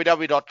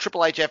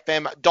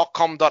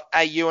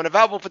www.triplehfm.com.au and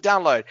available for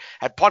download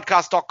at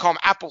podcast.com,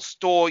 Apple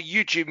Store,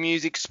 YouTube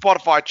Music,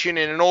 Spotify,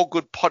 TuneIn, and all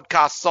good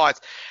podcast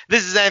sites.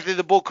 This is Anthony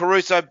the Bull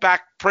Caruso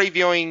back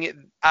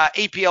previewing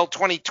EPL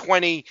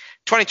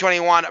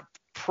 2020-2021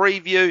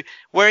 preview.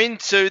 We're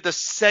into the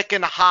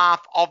second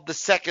half of the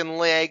second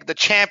leg, the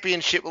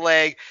championship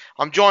leg.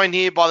 I'm joined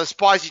here by the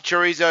Spicy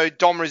Chorizo,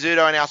 Dom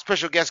Rizzuto, and our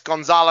special guest,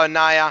 Gonzalo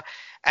Naya.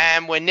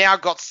 And we've now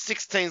got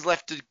 6 teams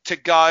left to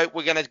go.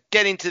 We're going to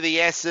get into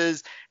the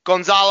S's.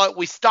 Gonzalo,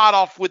 we start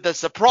off with the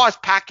surprise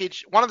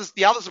package. One of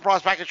the other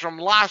surprise package from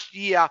last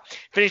year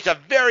finished a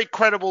very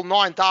credible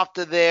 9th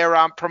after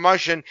their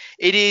promotion.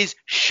 It is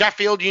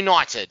Sheffield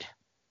United.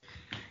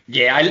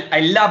 Yeah,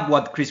 I love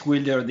what Chris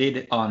Wilder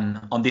did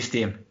on this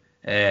team.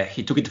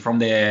 He took it from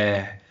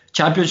the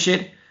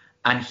championship,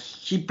 and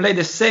he played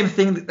the same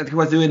thing that he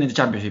was doing in the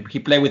championship. He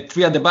played with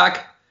 3 at the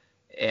back,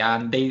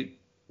 and they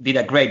did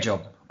a great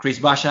job. Chris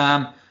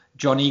Basham,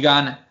 John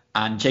Egan,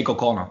 and Jake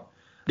O'Connor.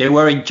 They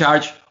were in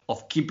charge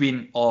of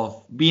being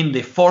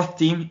the 4th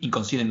team in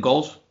conceding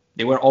goals.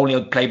 They were only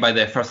outplayed by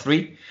the first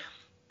 3,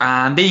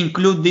 and they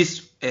include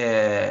this.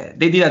 They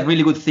did a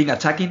really good thing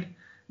attacking.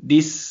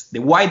 The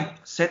wide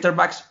center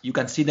backs, you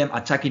can see them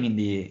attacking in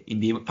the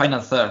final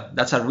third.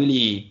 That's a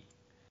really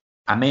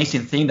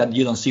amazing thing that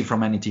you don't see from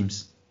many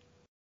teams.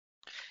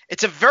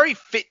 It's a very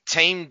fit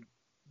team,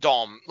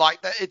 Dom. Like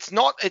it's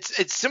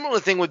similar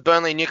thing with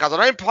Burnley and Newcastle.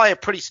 They don't play a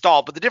pretty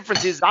style, but the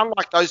difference is,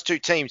 unlike those 2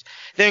 teams,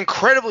 they're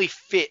incredibly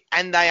fit,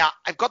 and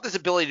they've got this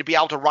ability to be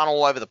able to run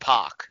all over the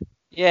park.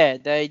 Yeah,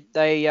 they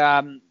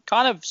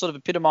kind of sort of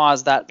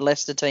epitomised that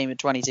Leicester team in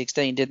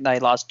 2016, didn't they,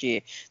 last year?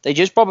 They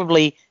just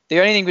probably, the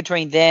only thing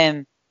between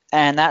them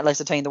and that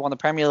Leicester team that won the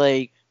Premier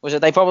League was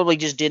that they probably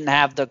just didn't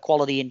have the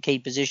quality in key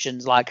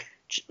positions like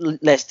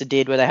Leicester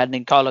did, where they had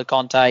N'Golo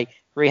Conte,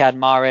 Riyad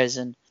Mahrez,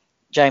 and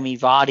Jamie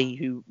Vardy,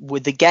 who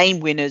were the game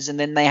winners, and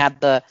then they had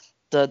the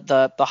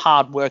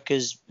hard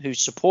workers who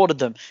supported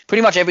them.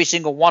 Pretty much every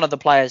single one of the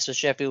players for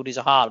Sheffield is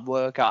a hard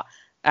worker,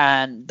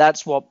 and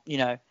that's what,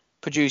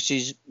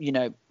 produces,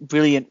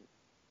 brilliant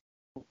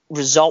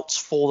results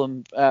for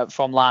them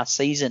from last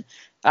season.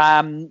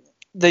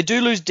 They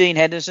do lose Dean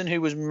Henderson,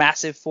 who was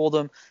massive for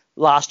them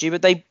last year,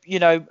 but they,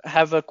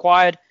 have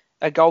acquired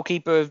a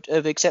goalkeeper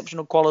of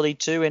exceptional quality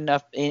too in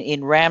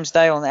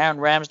Ramsdale, and Aaron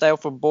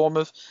Ramsdale from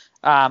Bournemouth.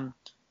 One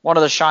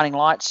of the shining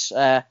lights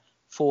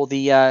for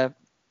the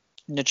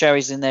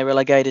Cherries in their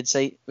relegated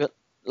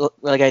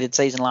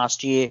season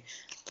last year.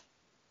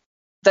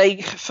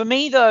 For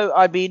me though,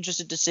 I'd be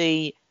interested to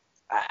see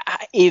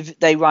if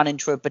they run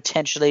into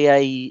potentially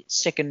a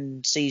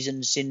second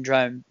season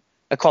syndrome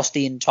across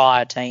the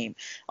entire team.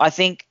 I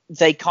think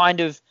they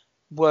kind of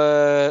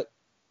were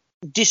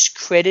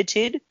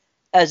discredited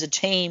as a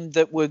team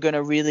that were going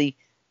to really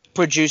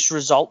produce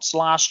results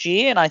last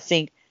year, and I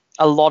think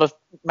a lot of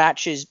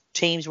matches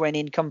teams went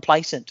in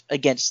complacent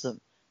against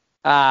them,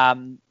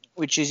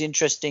 which is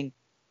interesting.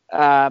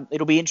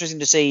 It'll be interesting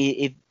to see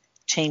if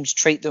teams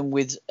treat them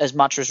with as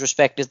much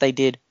respect as they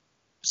did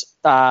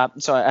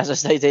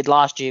as they did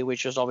last year,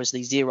 which was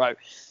obviously 0.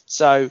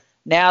 So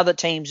now that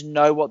teams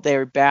know what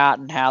they're about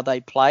and how they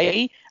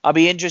play, I'll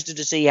be interested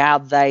to see how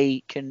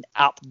they can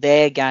up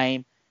their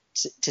game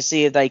to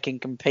see if they can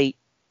compete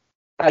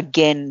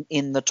again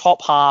in the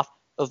top half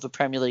of the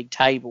Premier League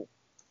table.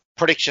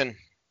 Prediction.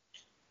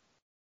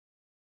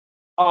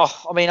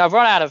 Oh, I mean, I've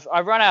run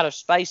out of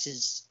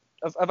spaces.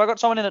 Have I got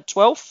someone in at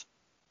 12th?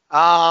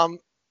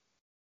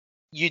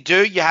 You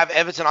do. You have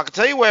Everton. I can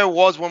tell you where it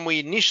was when we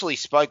initially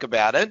spoke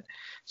about it.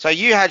 So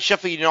you had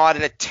Sheffield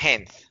United at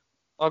 10th.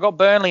 I got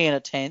Burnley in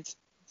at 10th.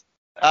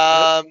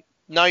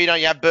 No, you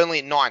don't. You have Burnley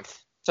at 9th.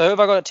 So who have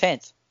I got at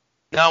 10th?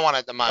 No one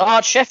at the moment. Oh,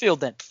 it's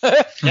Sheffield then.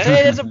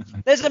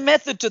 There's a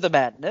method to the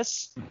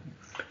madness.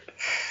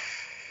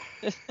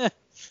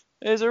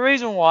 There's a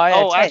reason why.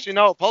 Oh, actually,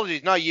 no.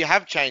 Apologies. No, you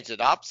have changed it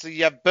up. So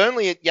you have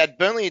Burnley. You had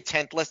Burnley at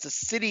 10th. Leicester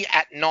City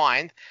at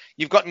 9th.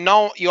 You got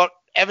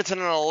Everton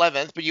at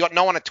 11th, but you got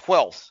no one at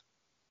 12th.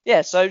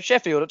 Yeah. So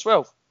Sheffield at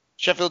 12th.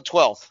 Sheffield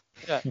 12th.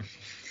 Yeah.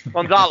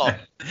 Gonzalo.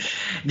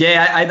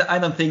 Yeah, I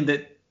don't think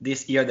that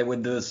this year they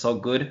would do so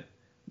good.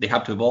 They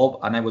have to evolve,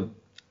 and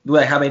do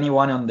I have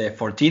anyone on the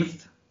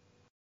 14th?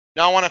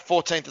 No one at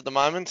 14th at the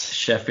moment.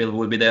 Sheffield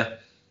will be there.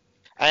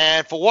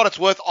 And for what it's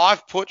worth,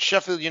 I've put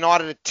Sheffield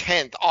United at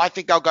 10th. I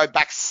think they'll go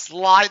back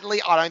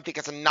slightly. I don't think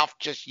it's enough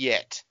just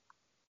yet.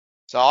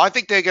 So I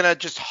think they're going to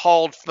just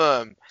hold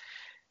firm.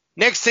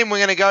 Next team we're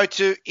going to go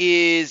to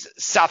is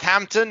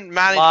Southampton,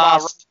 managed by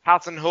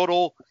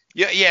Hasenhüttl.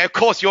 Yeah, of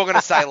course you're going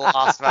to say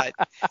last, mate.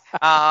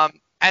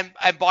 And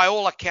by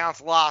all accounts,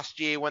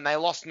 last year when they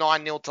lost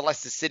 9-0 to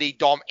Leicester City,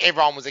 Dom,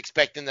 everyone was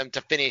expecting them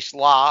to finish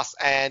last,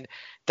 and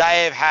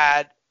they have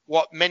had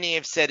what many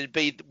have said would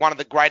be one of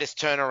the greatest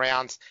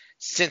turnarounds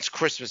since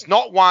Christmas.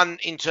 Not one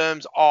in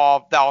terms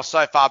of they were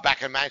so far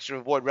back and managed to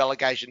avoid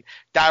relegation.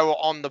 They were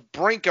on the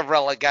brink of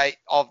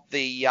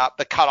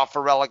the cutoff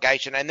for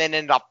relegation, and then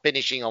ended up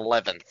finishing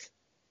 11th.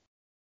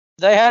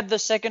 They had the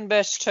second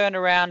best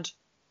turnaround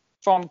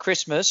from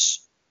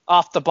Christmas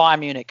after Bayern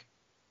Munich.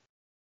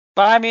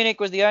 Bayern Munich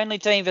was the only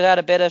team that had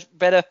a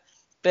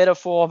better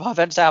form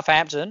of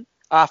Southampton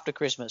after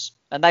Christmas,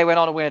 and they went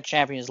on to win a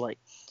Champions League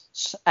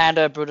and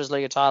a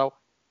Bundesliga title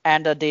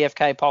and a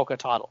DFB Pokal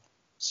title.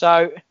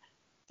 So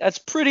that's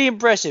pretty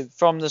impressive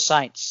from the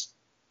Saints.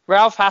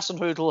 Ralph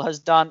Hasenhüttl has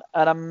done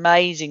an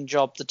amazing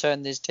job to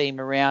turn this team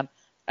around,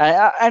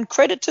 and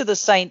credit to the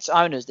Saints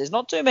owners. There's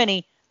not too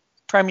many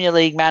Premier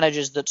League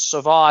managers that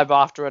survive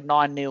after a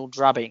 9-0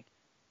 drubbing.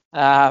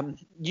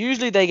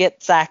 Usually they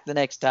get sacked the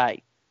next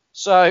day.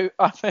 So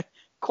I'm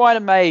quite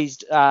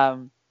amazed,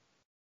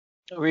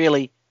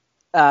 really,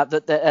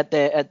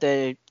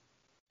 that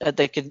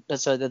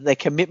their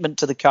commitment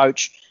to the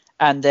coach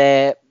and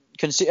the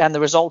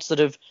results that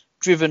have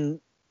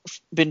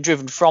been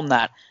driven from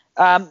that.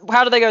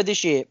 How do they go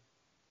this year?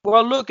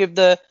 Well, look, if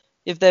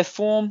their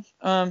form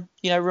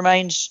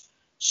remains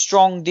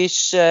strong,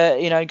 this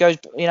goes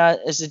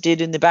as it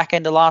did in the back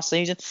end of last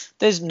season,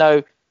 there's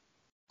no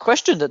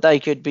question that they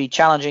could be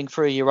challenging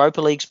for a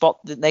Europa League spot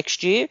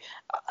next year.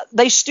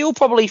 They still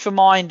probably, for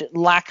mine,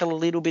 lack a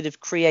little bit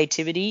of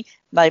creativity,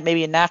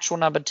 maybe a natural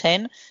number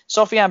 10.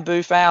 Sofiane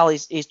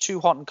Boufal is too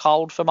hot and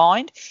cold for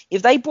mine.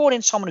 If they brought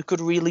in someone who could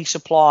really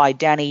supply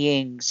Danny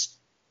Ings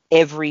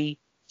every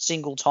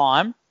single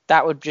time,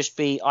 that would just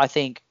be, I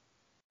think,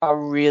 a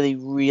really,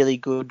 really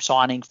good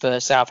signing for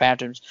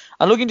Southampton.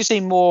 I'm looking to see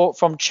more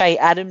from Che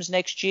Adams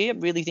next year. I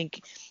really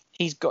think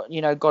he's got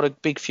a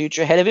big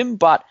future ahead of him,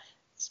 but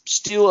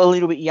still a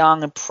little bit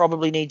young and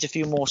probably needs a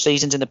few more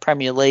seasons in the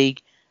Premier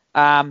League.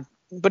 But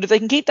if they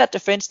can keep that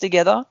defence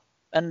together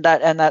and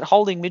that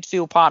holding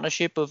midfield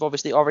partnership of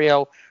obviously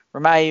Oriol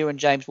Romeu and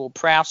James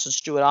Ward-Prowse and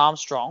Stuart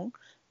Armstrong,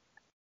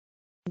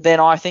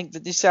 then I think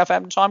that this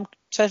Southampton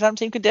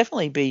team could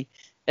definitely be,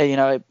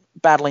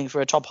 battling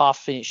for a top half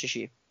finish this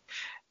year.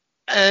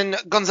 And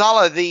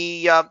Gonzalo,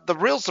 the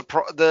real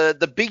surprise,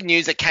 the big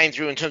news that came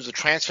through in terms of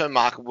transfer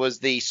market was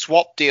the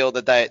swap deal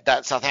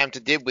that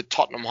Southampton did with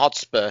Tottenham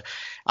Hotspur,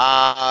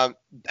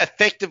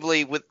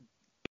 effectively with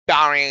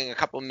barring a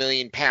couple of £1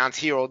 million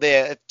here or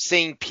there,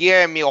 seeing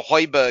Pierre-Emile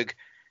Højbjerg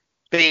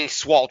being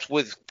swapped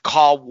with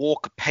Kyle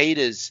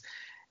Walker-Peters.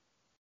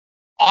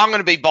 I'm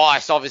going to be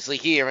biased, obviously,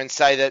 here and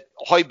say that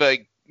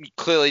Højbjerg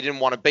clearly didn't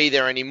want to be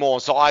there anymore,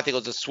 so I think it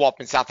was a swap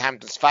in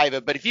Southampton's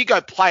favour. But if you go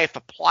player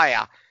for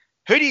player,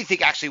 who do you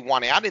think actually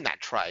won out in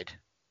that trade?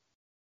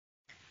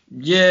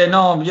 I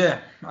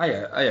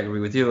agree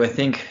with you. I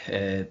think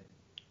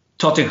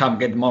Tottenham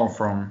get more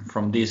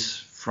from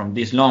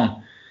this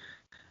loan.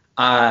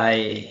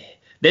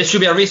 There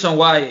should be a reason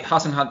why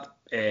Hasenhüttl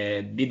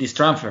did this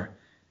transfer,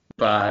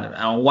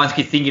 but once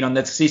he's thinking on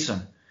next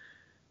season.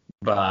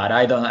 But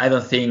I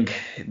don't think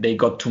they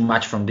got too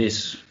much from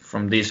this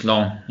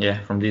loan.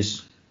 Yeah, from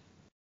this.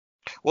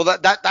 Well,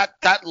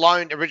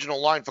 that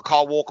original loan for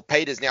Kyle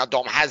Walker-Peters now,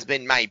 Dom, has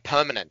been made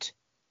permanent.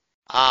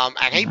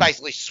 And he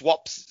basically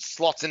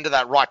slots into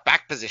that right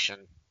back position.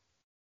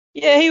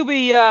 Yeah, he'll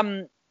be,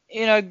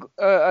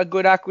 a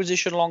good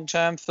acquisition long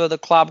term for the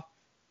club.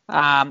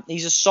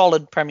 He's a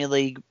solid Premier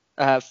League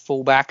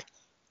fullback.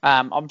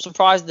 I'm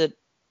surprised that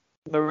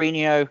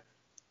Mourinho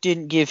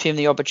didn't give him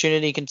the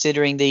opportunity,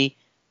 considering the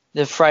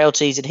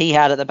frailties that he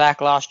had at the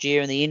back last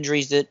year and the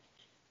injuries that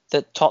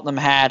Tottenham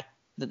had,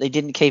 that they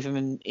didn't keep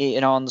him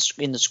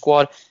in the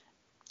squad.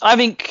 I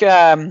think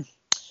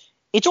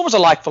it's almost a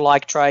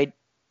like-for-like trade.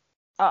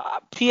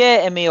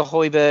 Pierre-Emile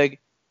Højbjerg,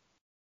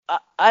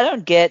 I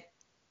don't get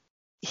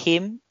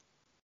him,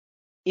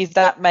 if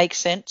that makes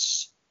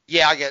sense.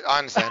 Yeah, I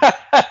understand.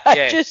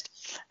 Yeah.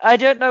 I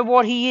don't know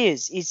what he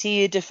is. Is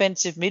he a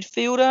defensive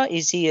midfielder?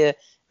 Is he a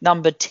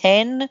number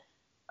 10?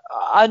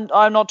 I'm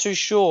not too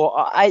sure.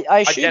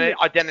 I assume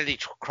identity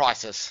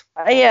crisis.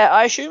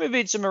 I assume if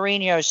it's a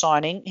Mourinho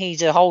signing,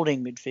 he's a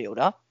holding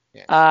midfielder.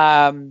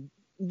 Yeah.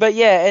 But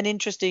yeah, an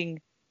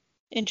interesting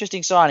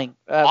signing.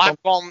 I've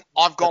gone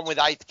with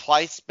 8th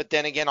place, but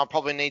then again, I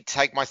probably need to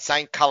take my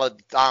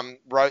Saint-coloured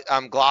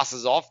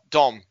glasses off.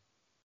 Dom.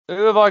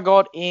 Who have I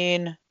got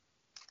in?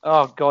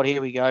 Oh God,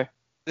 here we go.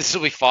 This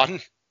will be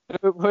fun.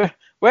 Where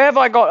have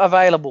I got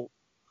available?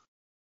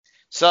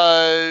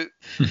 So.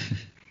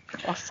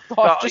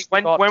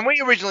 When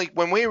we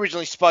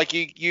originally spoke,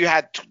 you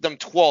had them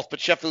 12th, but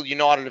Sheffield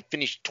United have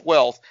finished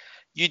 12th.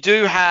 You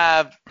do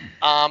have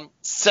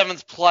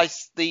 7th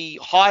place. The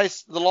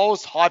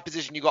lowest high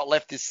position you got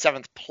left is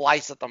 7th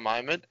place at the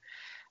moment.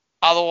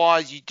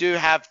 Otherwise, you do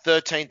have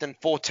 13th and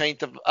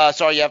 14th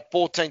you have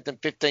 14th and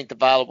 15th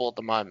available at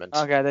the moment.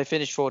 Okay, they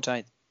finished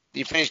 14th.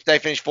 They finished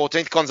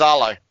 14th.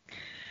 Gonzalo.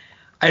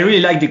 I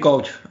really like the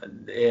coach.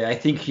 I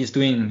think he's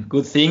doing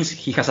good things.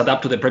 He has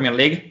adapted to the Premier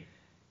League.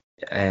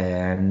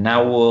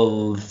 Now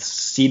we'll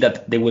see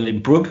that they will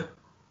improve.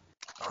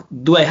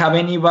 Do I have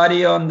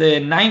anybody on the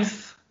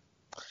 9th?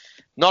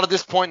 Not at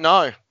this point,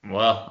 no.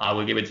 Well, I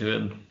will give it to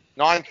him.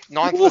 9th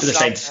for the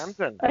Saints.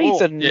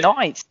 8th and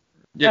 9th.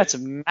 Yeah. That's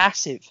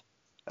massive.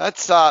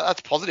 That's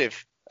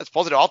positive. That's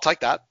positive. I'll take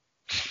that.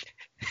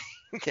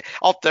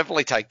 I'll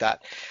definitely take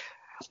that.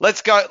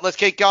 Let's go. Let's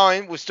keep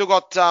going. We've still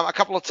got a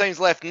couple of teams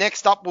left.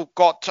 Next up, we've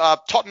got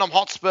Tottenham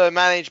Hotspur,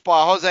 managed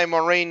by Jose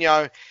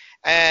Mourinho.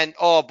 And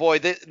oh boy,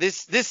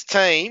 this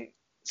team,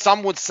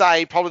 some would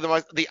say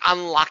probably the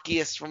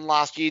unluckiest from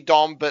last year,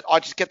 Dom. But I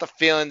just get the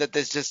feeling that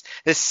there's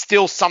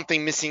still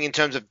something missing in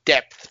terms of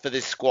depth for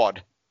this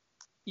squad.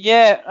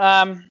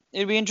 Yeah,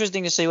 it'll be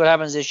interesting to see what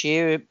happens this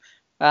year,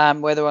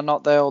 whether or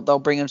not they'll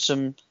bring in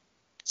some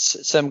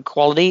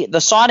quality.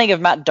 The signing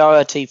of Matt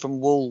Doherty from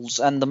Wolves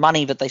and the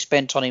money that they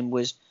spent on him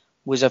was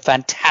a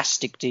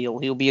fantastic deal.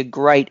 He'll be a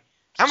great.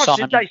 How much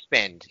signing. did they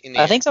spend?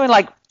 I think something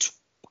like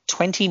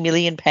 £20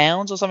 million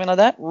or something like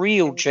that.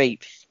 Real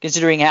cheap,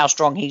 considering how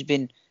strong he's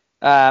been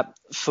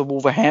for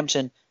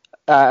Wolverhampton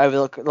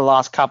over the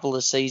last couple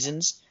of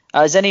seasons.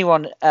 If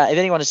anyone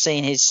has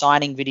seen his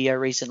signing video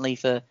recently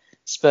for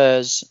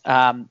Spurs,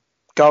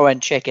 go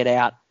and check it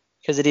out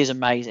because it is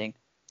amazing.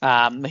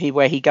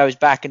 Where he goes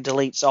back and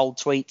deletes old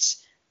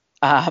tweets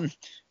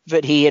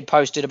that he had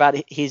posted about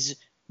his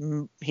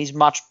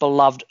much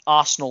beloved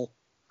Arsenal.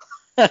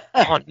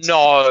 Oh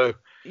no!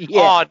 Yeah,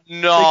 oh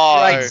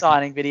no! It's a great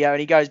signing video, and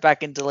he goes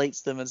back and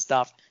deletes them and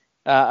stuff.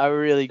 A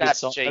really good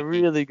a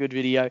really good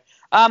video.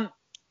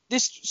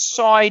 This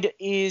side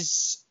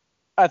is,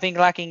 I think,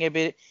 lacking a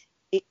bit.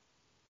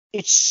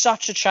 It's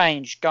such a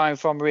change going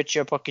from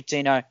Mauricio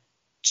Pochettino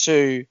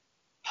to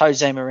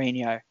Jose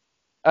Mourinho.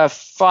 A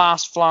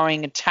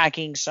fast-flowing,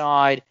 attacking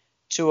side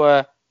to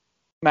a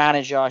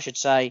manager, I should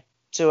say,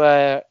 to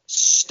a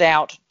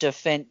stout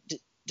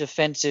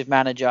defensive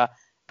manager.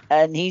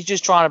 And he's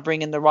just trying to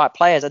bring in the right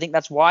players. I think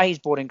that's why he's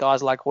brought in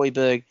guys like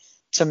Højbjerg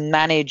to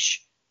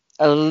manage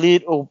a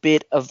little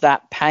bit of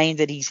that pain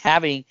that he's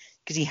having,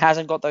 because he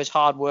hasn't got those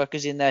hard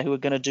workers in there who are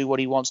going to do what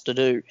he wants to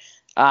do.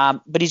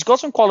 But he's got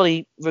some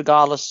quality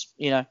regardless,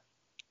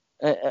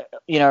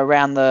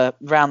 around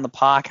the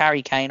park.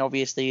 Harry Kane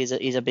obviously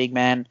is a big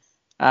man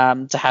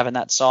to have in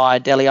that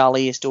side. Dele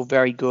Alli is still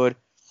very good.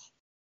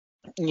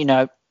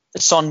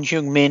 Son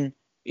Heung-min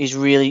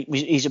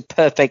is a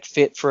perfect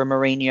fit for a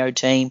Mourinho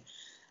team.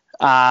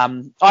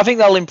 I think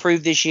they'll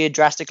improve this year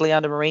drastically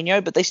under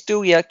Mourinho, but they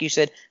still, like you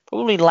said,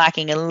 probably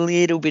lacking a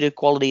little bit of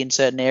quality in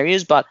certain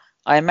areas. But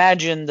I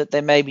imagine that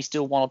there may be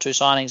still one or two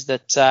signings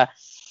that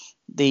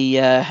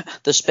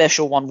the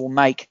special one will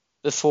make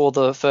before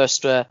the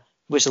first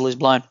whistle is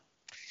blown.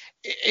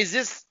 Is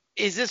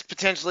this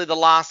potentially the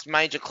last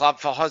major club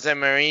for Jose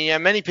Mourinho?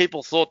 Many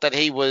people thought that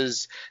he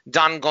was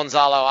done,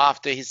 Gonzalo,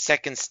 after his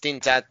second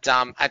stint at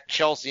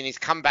Chelsea, and he's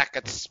come back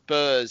at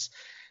Spurs.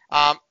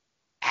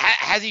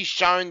 Has he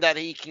shown that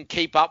he can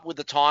keep up with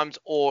the times,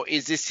 or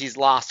is this his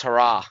last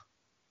hurrah?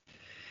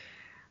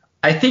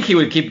 I think he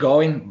will keep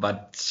going,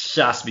 but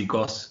just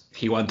because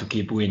he wants to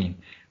keep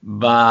winning.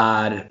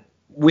 But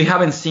we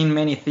haven't seen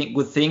many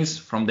good things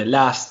from the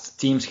last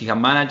teams he has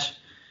managed.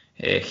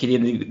 He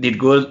did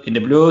good in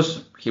the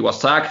Blues. He was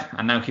sacked,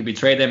 and now he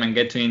betrayed them and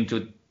get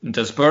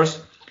into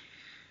Spurs.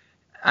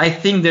 I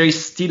think there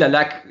is still a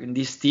lack in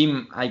this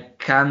team. I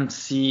can't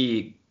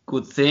see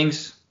good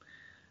things.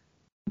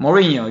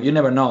 Mourinho, you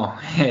never know.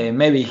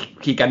 Maybe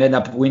he can end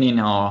up winning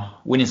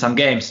some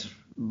games,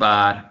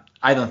 but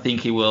I don't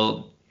think he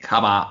will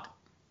have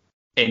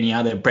any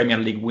other Premier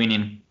League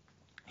winning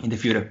in the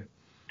future.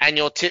 And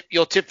your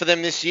tip for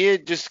them this year,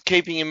 just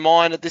keeping in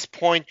mind at this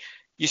point,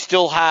 you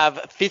still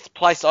have 5th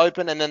place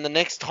open, and then the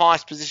next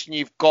highest position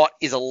you've got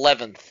is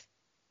 11th.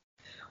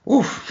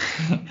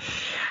 Oof.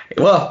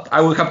 Well,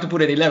 I will have to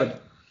put it 11th.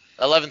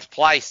 11th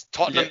place.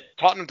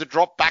 Tottenham to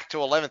drop back to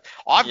 11th.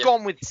 I've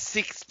gone with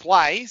 6th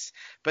place,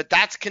 but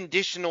that's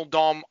conditional,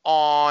 Dom,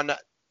 on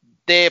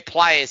their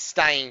players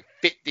staying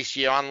fit this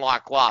year,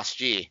 unlike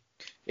last year.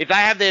 If they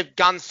have their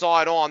gun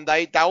sight on,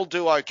 they'll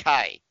do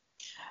okay.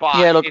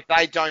 But if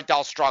they don't,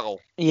 they'll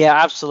struggle. Yeah,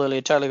 absolutely.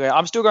 I totally agree.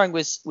 I'm still going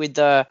with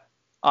the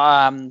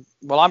I'm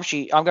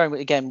going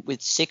again with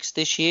 6th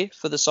this year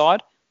for the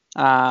side.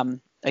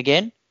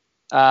 Again,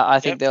 I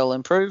think they'll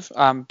improve.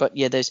 But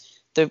yeah,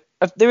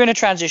 they're in a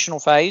transitional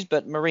phase.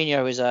 But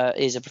Mourinho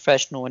is a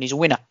professional and he's a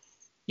winner.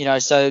 You know,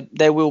 so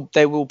they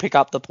will pick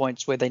up the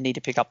points where they need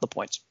to pick up the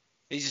points.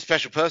 He's a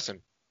special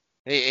person.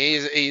 He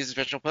is a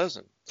special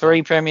person.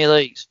 3 Premier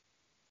Leagues.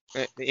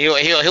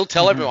 He'll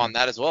tell everyone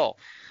that as well.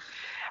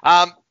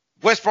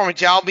 West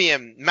Bromwich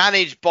Albion,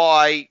 managed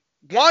by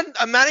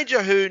a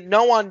manager who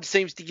no one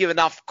seems to give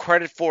enough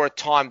credit for at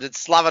times.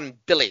 It's Slaven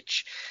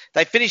Bilic.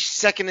 They finished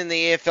 2nd in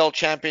the EFL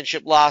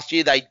Championship last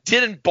year. They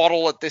didn't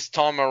bottle it this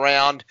time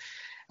around.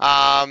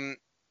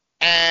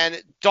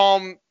 And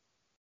Dom,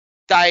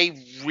 they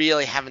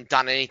really haven't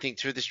done anything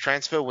through this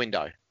transfer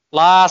window.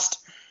 Last.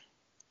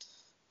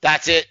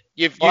 That's it.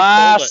 You've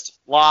called it.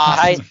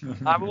 Last.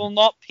 I will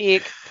not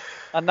pick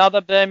another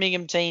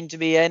Birmingham team to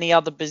be any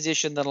other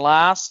position than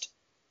last.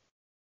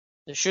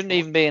 They shouldn't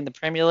even be in the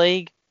Premier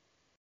League.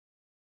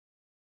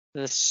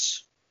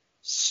 This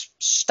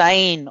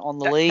stain on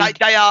the league.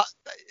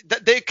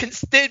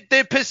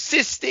 They're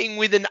persisting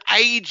with an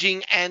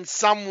aging and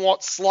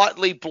somewhat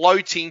slightly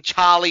bloating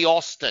Charlie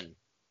Austin.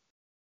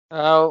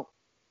 Oh,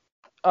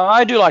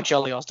 I do like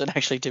Charlie Austin,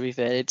 actually. To be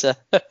fair,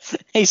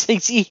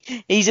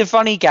 he's a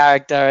funny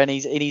character, and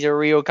he's a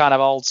real kind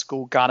of old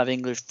school kind of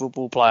English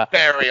football player.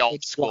 Very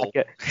old school,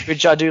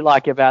 which I do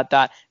like about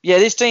that. Yeah,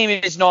 this team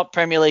is not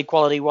Premier League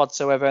quality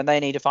whatsoever, and they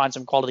need to find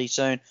some quality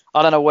soon.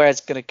 I don't know where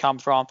it's going to come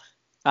from.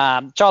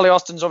 Charlie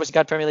Austin's obviously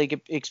got Premier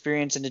League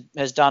experience and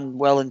has done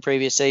well in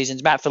previous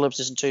seasons. Matt Phillips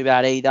isn't too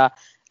bad either.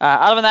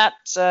 Other than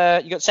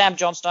that, you got Sam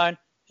Johnstone,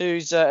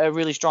 who's a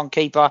really strong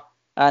keeper,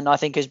 and I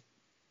think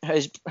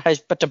has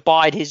but to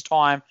bide his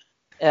time.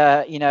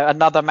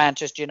 Another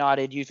Manchester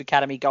United Youth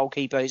Academy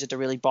goalkeeper who's had to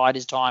really bide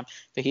his time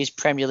for his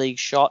Premier League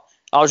shot.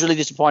 I was really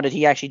disappointed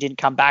he actually didn't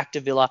come back to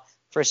Villa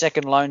for a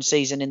second loan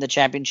season in the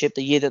Championship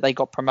the year that they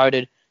got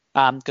promoted,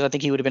 because I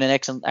think he would have been an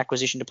excellent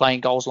acquisition to play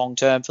in goals long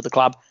term for the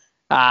club.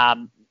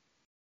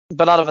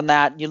 But other than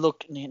that, you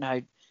look,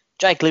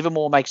 Jake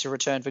Livermore makes a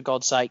return, for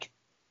God's sake.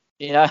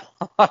 This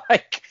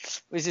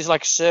is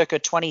like circa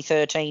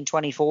 2013,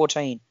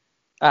 2014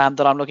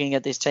 that I'm looking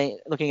at this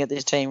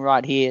team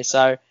right here.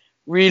 So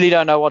really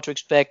don't know what to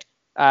expect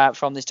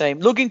from this team.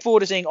 Looking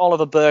forward to seeing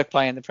Oliver Burke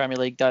play in the Premier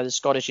League, though, the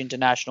Scottish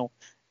international.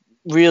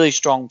 Really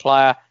strong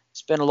player.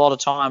 Spent a lot of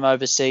time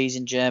overseas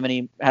in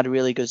Germany. Had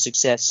really good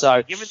success.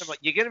 So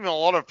you're giving him a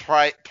lot of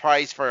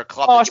praise for a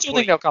club. I still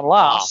think they'll come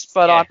last,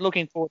 but I'm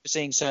looking forward to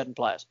seeing certain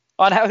players.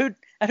 And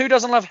who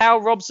doesn't love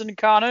Hal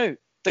Robson-Kanu?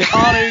 The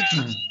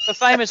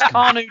famous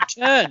Kanu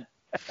turn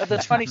at the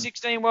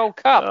 2016 World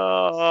Cup.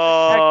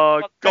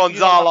 Oh,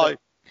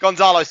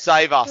 Gonzalo,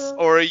 save us.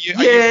 Or are you?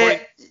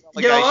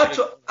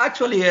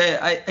 Actually,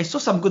 I saw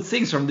some good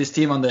things from this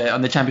team on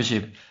the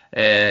championship.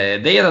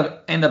 They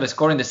end up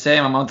scoring the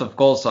same amount of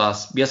goals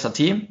as Bielsa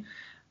team,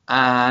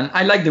 and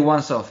I like the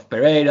ones of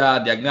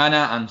Pereira,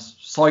 Diangana, and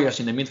Sawyers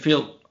in the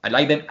midfield. I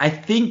like them. I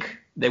think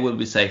they will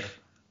be safe.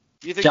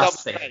 You think they'll be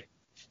safe?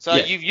 So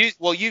you've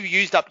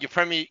used up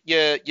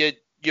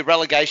your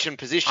relegation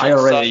position. I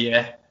already,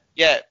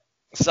 yeah.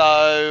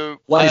 So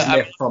what is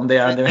left from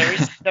there?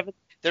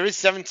 There is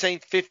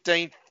 17th,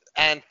 15th,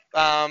 and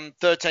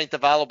 13th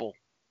available.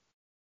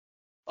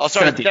 Oh,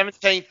 sorry,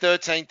 17th,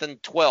 13th, and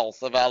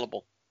 12th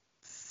available.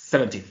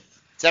 17th.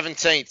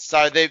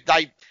 So they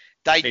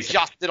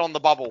just sit on the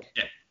bubble.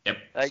 Yeah. Yep.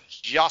 They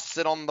just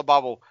sit on the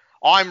bubble.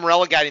 I'm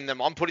relegating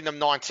them. I'm putting them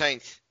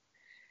 19th.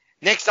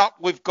 Next up,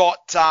 we've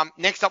got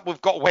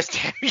West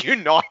Ham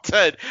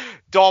United.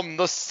 Dom,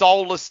 the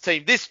soulless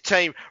team. This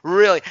team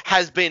really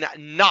has been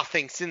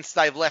nothing since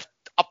they've left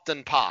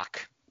Upton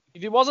Park.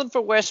 If it wasn't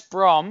for West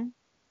Brom,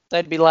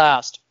 they'd be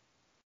last.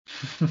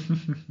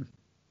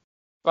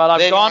 But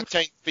They're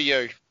 19th for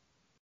you.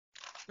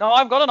 No,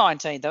 I've got a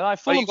 19th.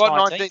 Fulham's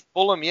got 19th.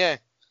 Fulham, yeah.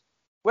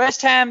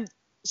 West Ham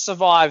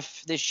survive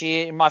this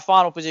year in my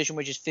final position,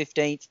 which is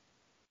 15th.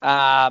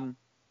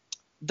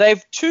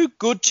 They're too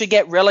good to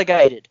get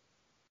relegated.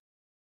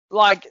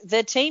 Like,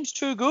 their team's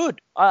too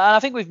good. I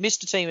think we've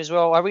missed a team as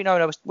well.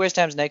 No, West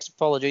Ham's next.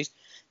 Apologies.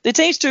 Their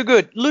team's too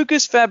good.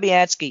 Lucas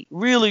Fabianski,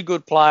 really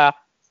good player,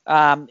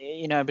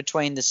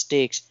 between the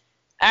sticks.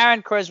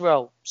 Aaron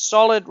Creswell,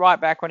 solid right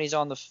back when he's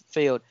on the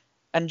field.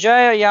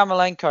 Andrzej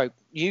Yarmolenko,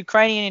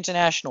 Ukrainian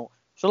international.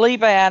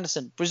 Felipe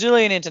Anderson,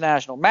 Brazilian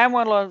international.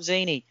 Manuel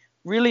Lanzini,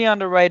 really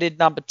underrated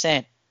number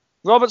 10.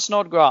 Robert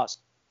Snodgrass,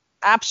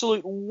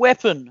 absolute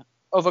weapon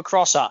of a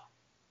crosser.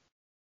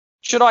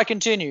 Should I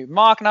continue?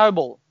 Mark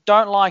Noble,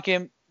 don't like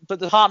him, but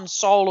the heart and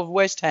soul of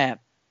West Ham.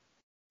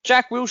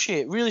 Jack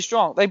Wilshere, really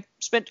strong. They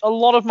spent a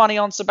lot of money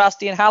on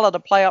Sebastian Haller to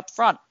play up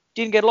front.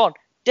 Didn't get along.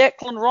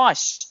 Declan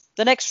Rice,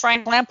 the next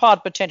Frank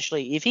Lampard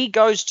potentially. If he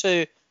goes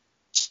to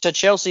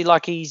Chelsea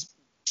like he's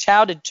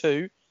touted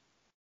to,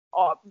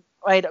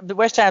 the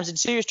West Ham's in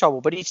serious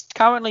trouble. But he's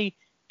currently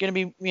going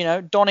to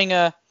be, donning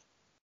a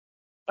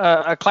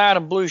cloud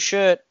and blue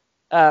shirt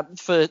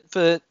for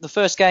the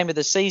first game of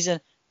the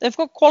season. They've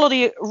got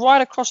quality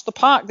right across the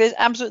park. There's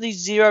absolutely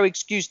zero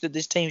excuse that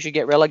this team should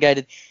get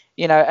relegated.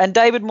 And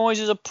David Moyes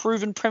is a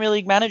proven Premier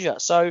League manager.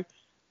 So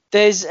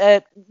there's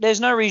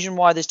no reason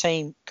why this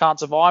team can't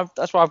survive.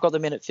 That's why I've got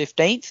them in at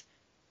 15th.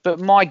 But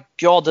my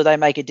God, do they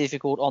make it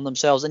difficult on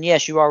themselves. And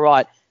yes, you are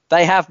right.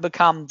 They have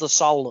become the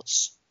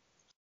soulless.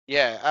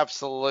 Yeah,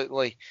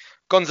 absolutely.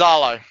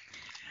 Gonzalo.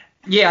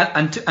 Yeah,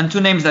 and two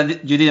names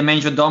that you didn't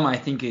mention, Dom, I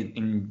think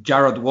in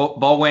Jared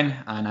Bowen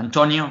and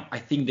Antonio, I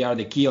think they are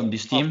the key on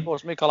this team. Of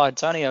course, Mikel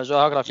Antonio as well.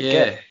 How could I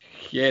forget?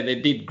 Yeah, they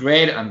did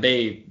great, and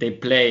they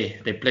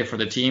play for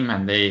the team,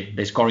 and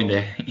they score in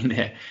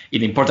the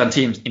important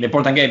teams, in the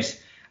important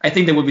games. I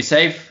think they will be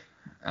safe.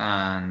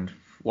 And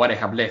what I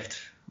have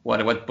left,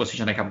 what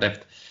position I have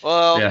left.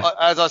 Well,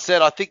 as I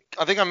said, I think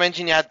I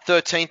mentioned you had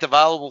 13th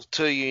available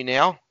to you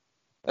now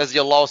as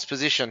your lowest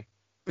position.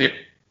 Yep.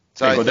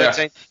 So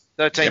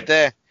 13th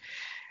there.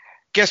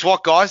 Guess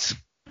what, guys?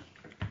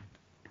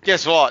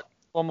 Guess what?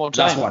 One more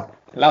team. Last one.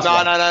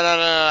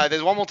 No.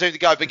 There's one more team to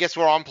go, but guess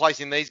where I'm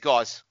placing these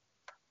guys?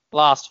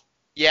 Last.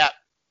 Yeah.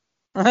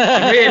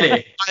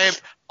 Really?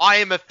 I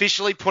am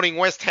officially putting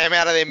West Ham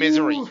out of their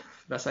misery. Ooh,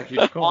 that's a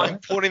huge call. I'm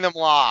putting them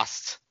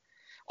last.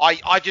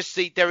 I just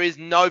see there is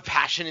no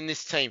passion in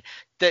this team.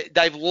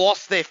 They've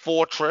lost their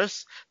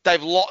fortress. They're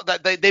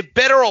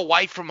better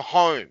away from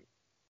home.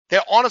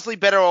 They're honestly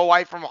better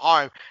away from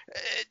home.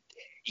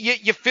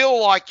 You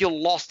feel like you're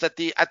lost at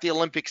the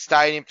Olympic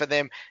Stadium for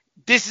them.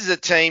 This is a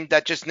team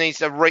that just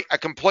needs a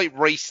complete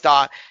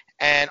restart,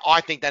 and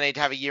I think they need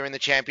to have a year in the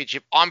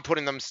championship. I'm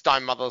putting them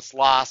stone mothers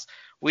last.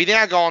 We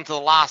now go on to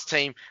the last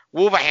team,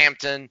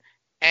 Wolverhampton,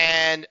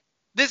 and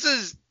this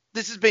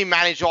has been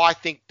managed, I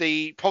think,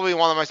 probably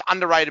one of the most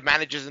underrated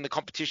managers in the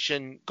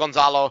competition,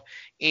 Gonzalo,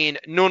 in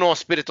Nuno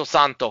Espirito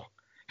Santo,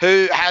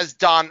 who has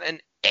done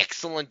an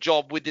excellent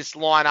job with this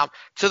lineup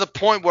to the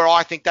point where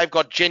I think they've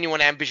got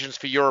genuine ambitions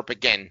for Europe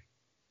again.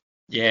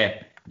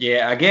 Yeah.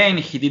 Again,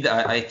 he did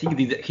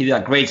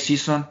a great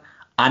season,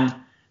 and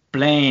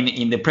playing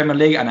in the Premier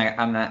League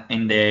and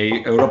in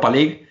the Europa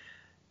League,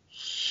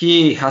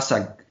 he has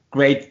a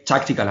great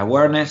tactical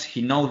awareness.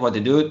 He knows what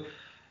to do.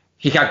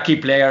 He had key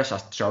players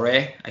as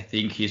Traoré. I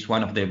think he's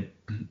one of the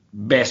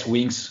best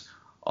wings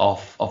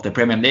of the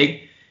Premier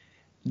League.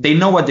 They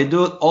know what they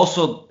do.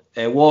 Also,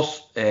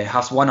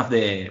 has one of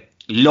the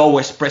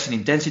lowest pressing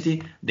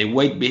intensity. They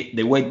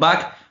wait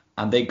back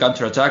and they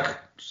counter-attack.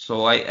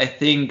 So I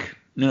think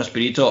Nuno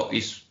Espirito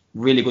is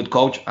really good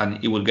coach, and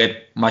he will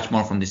get much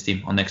more from this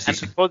team on next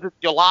season. Because it's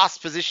your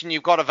last position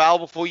you've got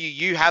available for you,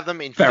 you have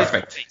them in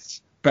Perfect. 5th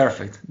place.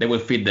 Perfect. They will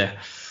fit there.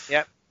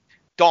 Yep.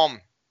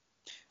 Dom.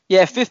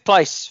 Yeah, 5th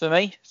place for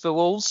me, for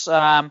Wolves.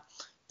 There's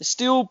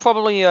still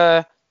probably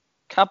a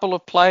couple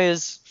of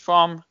players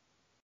from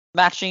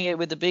matching it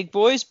with the big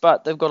boys,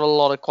 but they've got a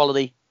lot of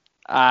quality,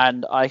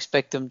 and I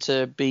expect them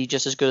to be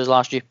just as good as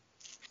last year.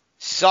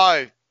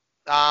 So,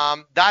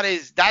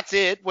 that's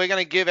it. We're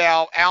going to give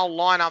our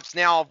lineups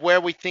now of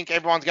where we think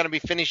everyone's going to be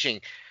finishing.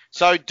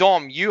 So,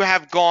 Dom, you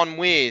have gone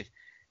with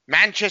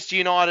Manchester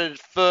United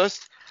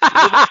first,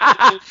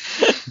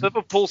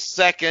 Liverpool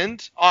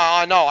second.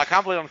 I know, I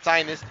can't believe I'm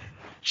saying this.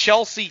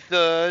 Chelsea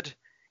third.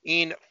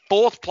 In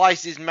 4th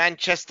place is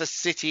Manchester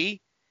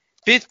City.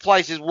 5th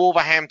place is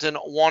Wolverhampton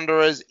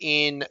Wanderers.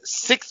 In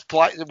 6th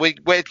place,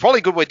 it's probably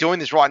good we're doing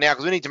this right now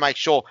because we need to make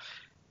sure.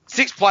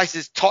 6th place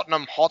is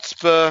Tottenham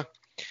Hotspur.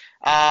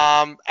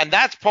 And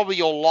that's probably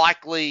your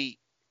likely.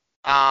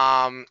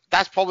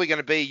 That's probably going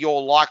to be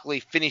your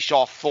likely finish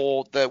off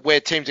for where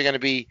teams are going to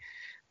be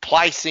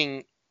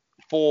placing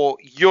for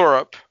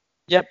Europe.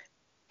 Yep.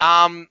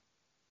 I'm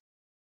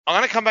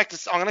going to come back to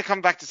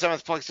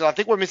 7th place. So I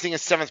think we're missing a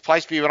 7th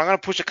place for you, but I'm going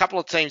to push a couple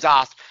of teams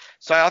up.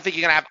 So I think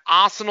you're going to have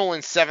Arsenal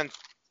in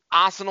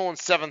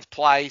 7th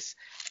place.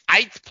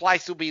 8th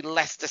place will be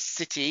Leicester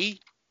City.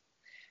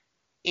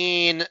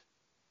 In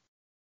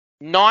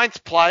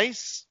 9th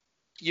place,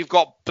 you've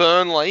got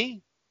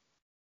Burnley.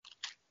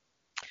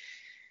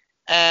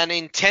 And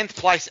in 10th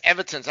place,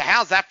 Everton. So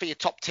how's that for your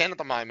top 10 at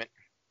the moment?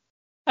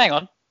 Hang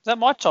on. Is that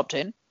my top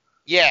 10?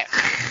 Yeah.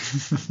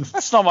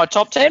 That's not my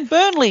top 10.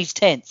 Burnley's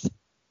 10th.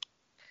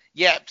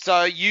 Yeah,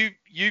 so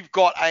you've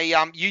got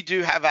you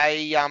do have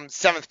a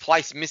 7th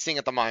place missing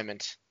at the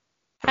moment.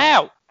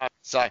 How?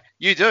 So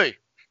you do.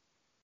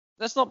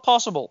 That's not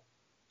possible.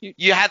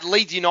 You had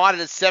Leeds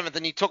United at 7th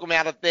and you took them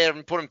out of there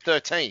and put them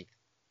 13th.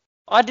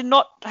 I did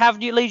not have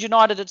Leeds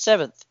United at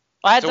 7th.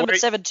 I had them at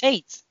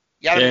 17th.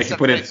 Yeah,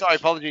 sorry,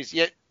 apologies.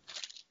 Yeah.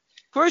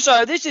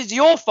 Crusoe, this is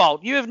your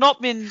fault. You have not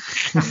been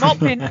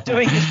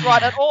doing this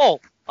right at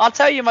all. I'll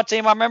tell you my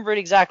team. I remember it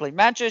exactly.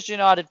 Manchester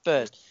United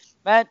first.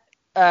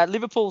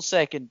 Liverpool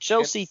second.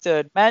 Chelsea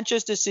third.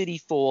 Manchester City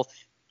fourth.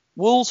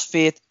 Wolves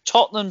fifth.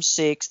 Tottenham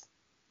 6th.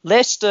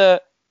 Leicester.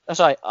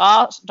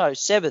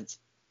 Seventh.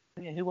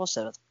 Yeah, who was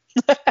 7th?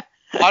 I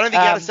don't think you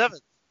had a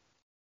 7th.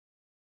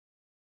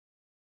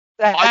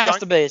 That has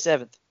to be a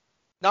 7th.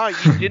 No,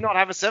 you did not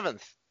have a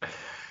 7th.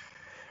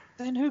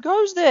 Then who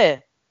goes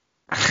there?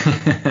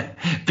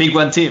 Big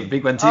one team.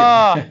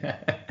 Oh,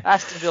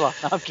 Aston Villa.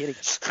 No, I'm kidding.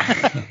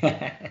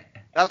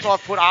 That's why I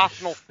put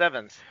Arsenal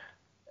 7th.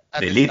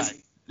 The Leeds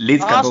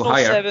can Arsenal go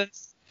higher.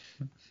 7th.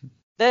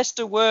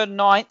 Leicester were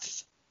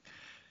 9th.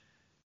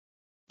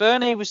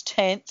 Burnley was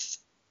 10th.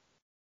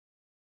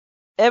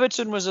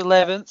 Everton was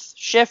 11th.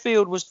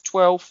 Sheffield was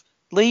 12th.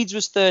 Leeds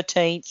was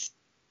 13th.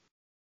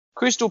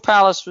 Crystal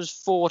Palace was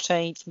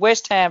 14th.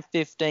 West Ham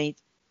 15th.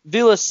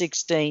 Villa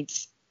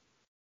 16th.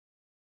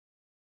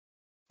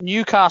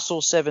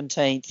 Newcastle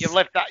 17th.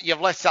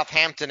 You've left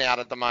Southampton out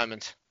at the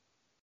moment.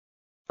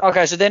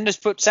 Okay, so then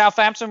just put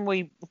Southampton.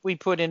 We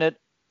put in at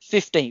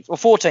 15th or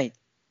 14th.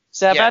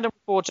 Southampton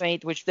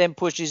 14th, which then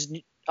pushes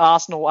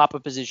Arsenal up a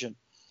position.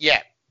 Yeah,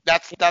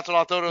 that's what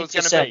I thought it was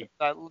going to be.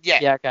 So,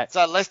 yeah. Okay.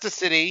 So Leicester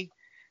City,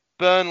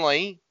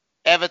 Burnley,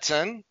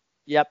 Everton.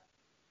 Yep.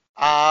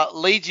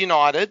 Leeds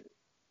United.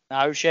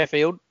 No,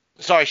 Sheffield.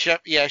 Sorry,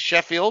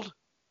 Sheffield.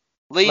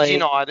 Leeds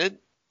United.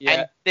 Yeah.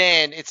 And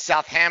then it's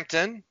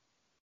Southampton.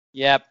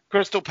 Yep.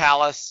 Crystal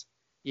Palace.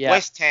 Yep.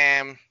 West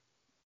Ham.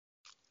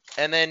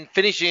 And then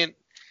finishing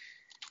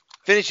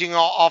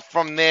off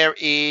from there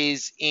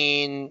is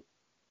in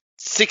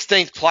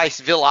 16th place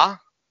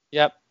Villa.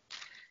 Yep.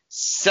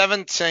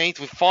 17th,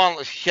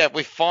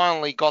 we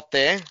finally got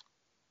there.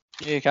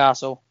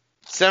 Newcastle.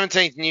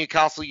 17th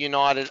Newcastle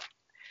United.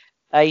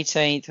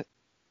 18th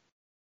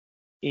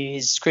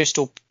is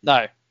Crystal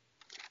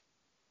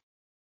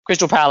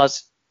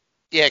Palace.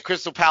 Yeah,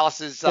 Crystal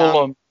Palace is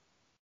Fulham.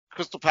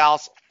 Crystal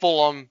Palace,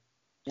 Fulham,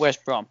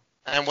 West Brom.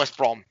 and West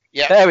Brom.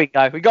 Yeah. There we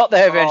go. We got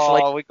there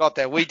eventually. Oh, we got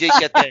there. We did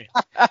get there.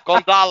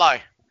 Gonzalo,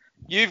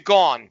 you've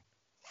gone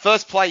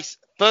first place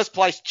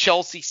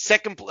Chelsea,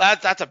 second.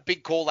 That's a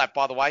big call, that,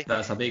 by the way.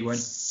 That's a big one.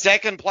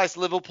 Second place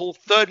Liverpool,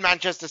 third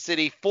Manchester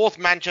City, fourth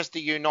Manchester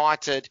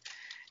United.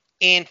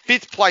 In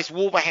 5th place,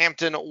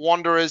 Wolverhampton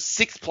Wanderers.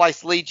 6th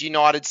place, Leeds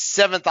United.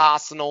 7th,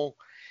 Arsenal.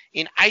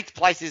 In 8th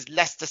place is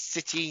Leicester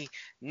City.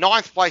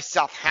 9th place,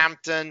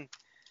 Southampton.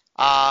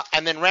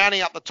 And then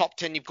rounding up the top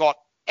 10, you've got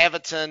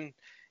Everton.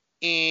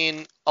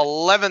 In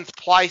 11th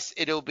place,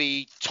 it'll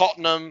be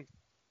Tottenham.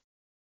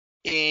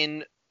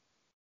 In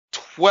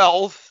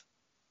 12th,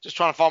 just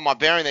trying to find my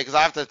bearing there because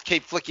I have to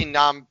keep flicking.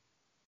 I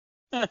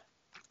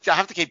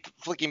have to keep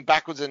flicking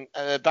backwards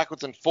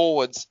and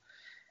forwards.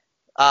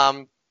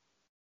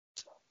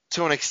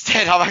 To an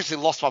extent, I've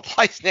actually lost my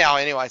place now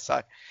anyway.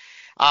 So,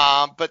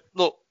 but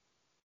look,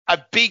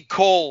 a big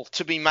call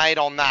to be made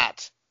on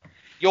that.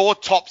 Your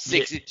top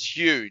 6 is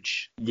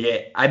huge.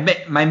 Yeah,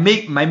 my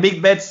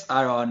big bets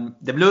are on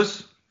the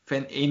Blues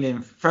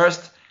in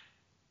first.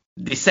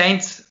 The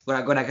Saints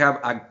are gonna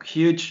have a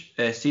huge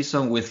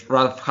season with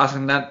Ralph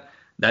Hasenhuttl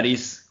that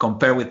is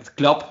compared with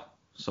Klopp,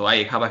 so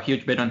I have a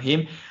huge bet on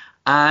him,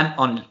 and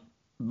on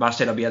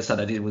Marcelo Bielsa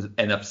that it will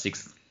end up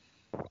 6th.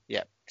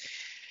 Yeah.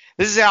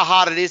 This is how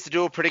hard it is to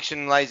do a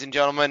prediction, ladies and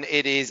gentlemen.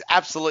 It is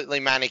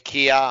absolutely manic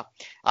here.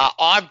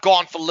 I've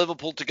gone for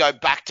Liverpool to go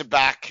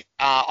back-to-back.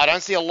 I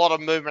don't see a lot of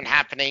movement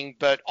happening,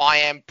 but I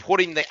am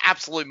putting the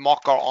absolute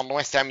mocker on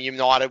West Ham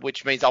United,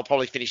 which means I'll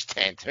probably finish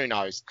 10th. Who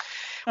knows?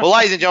 Well,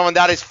 ladies and gentlemen,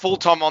 that is full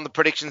time on the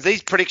predictions.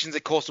 These predictions,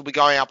 of course, will be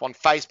going up on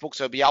Facebook,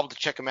 so you'll be able to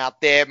check them out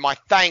there. My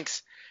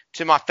thanks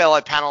to my fellow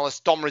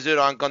panelists, Dom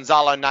Rizzuto and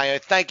Gonzalo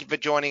Nayo. Thank you for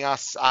joining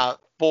us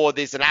for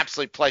this. An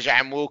absolute pleasure,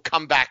 and we'll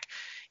come back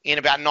in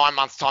about 9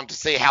 months' time to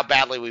see how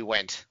badly we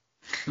went.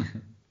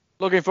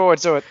 Looking forward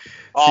to it.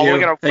 Oh, we're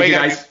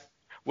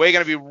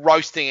gonna be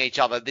roasting each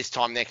other this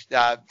time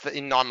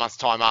in 9 months'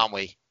 time, aren't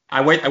we?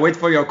 I wait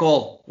for your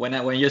call when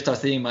you start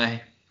seeing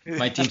my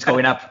teams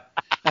going up.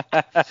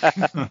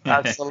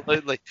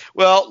 Absolutely.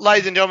 Well,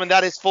 ladies and gentlemen,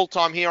 that is full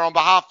time here. On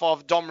behalf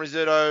of Dom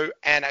Rizzuto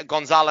and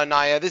Gonzalo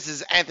Naya, this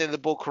is Anthony the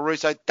Bull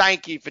Caruso.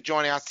 Thank you for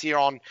joining us here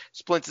on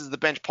Splinters of the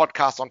Bench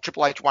podcast on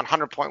Triple H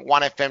 100.1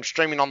 FM,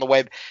 streaming on the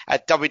web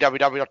at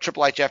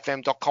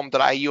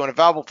www.triplehfm.com.au and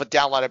available for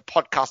download at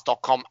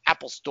podcast.com,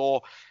 Apple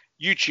Store,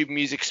 YouTube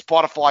Music,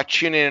 Spotify,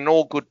 TuneIn, and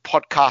all good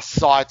podcast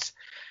sites.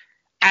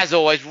 As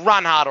always,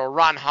 run hard or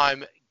run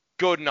home.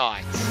 Good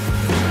night.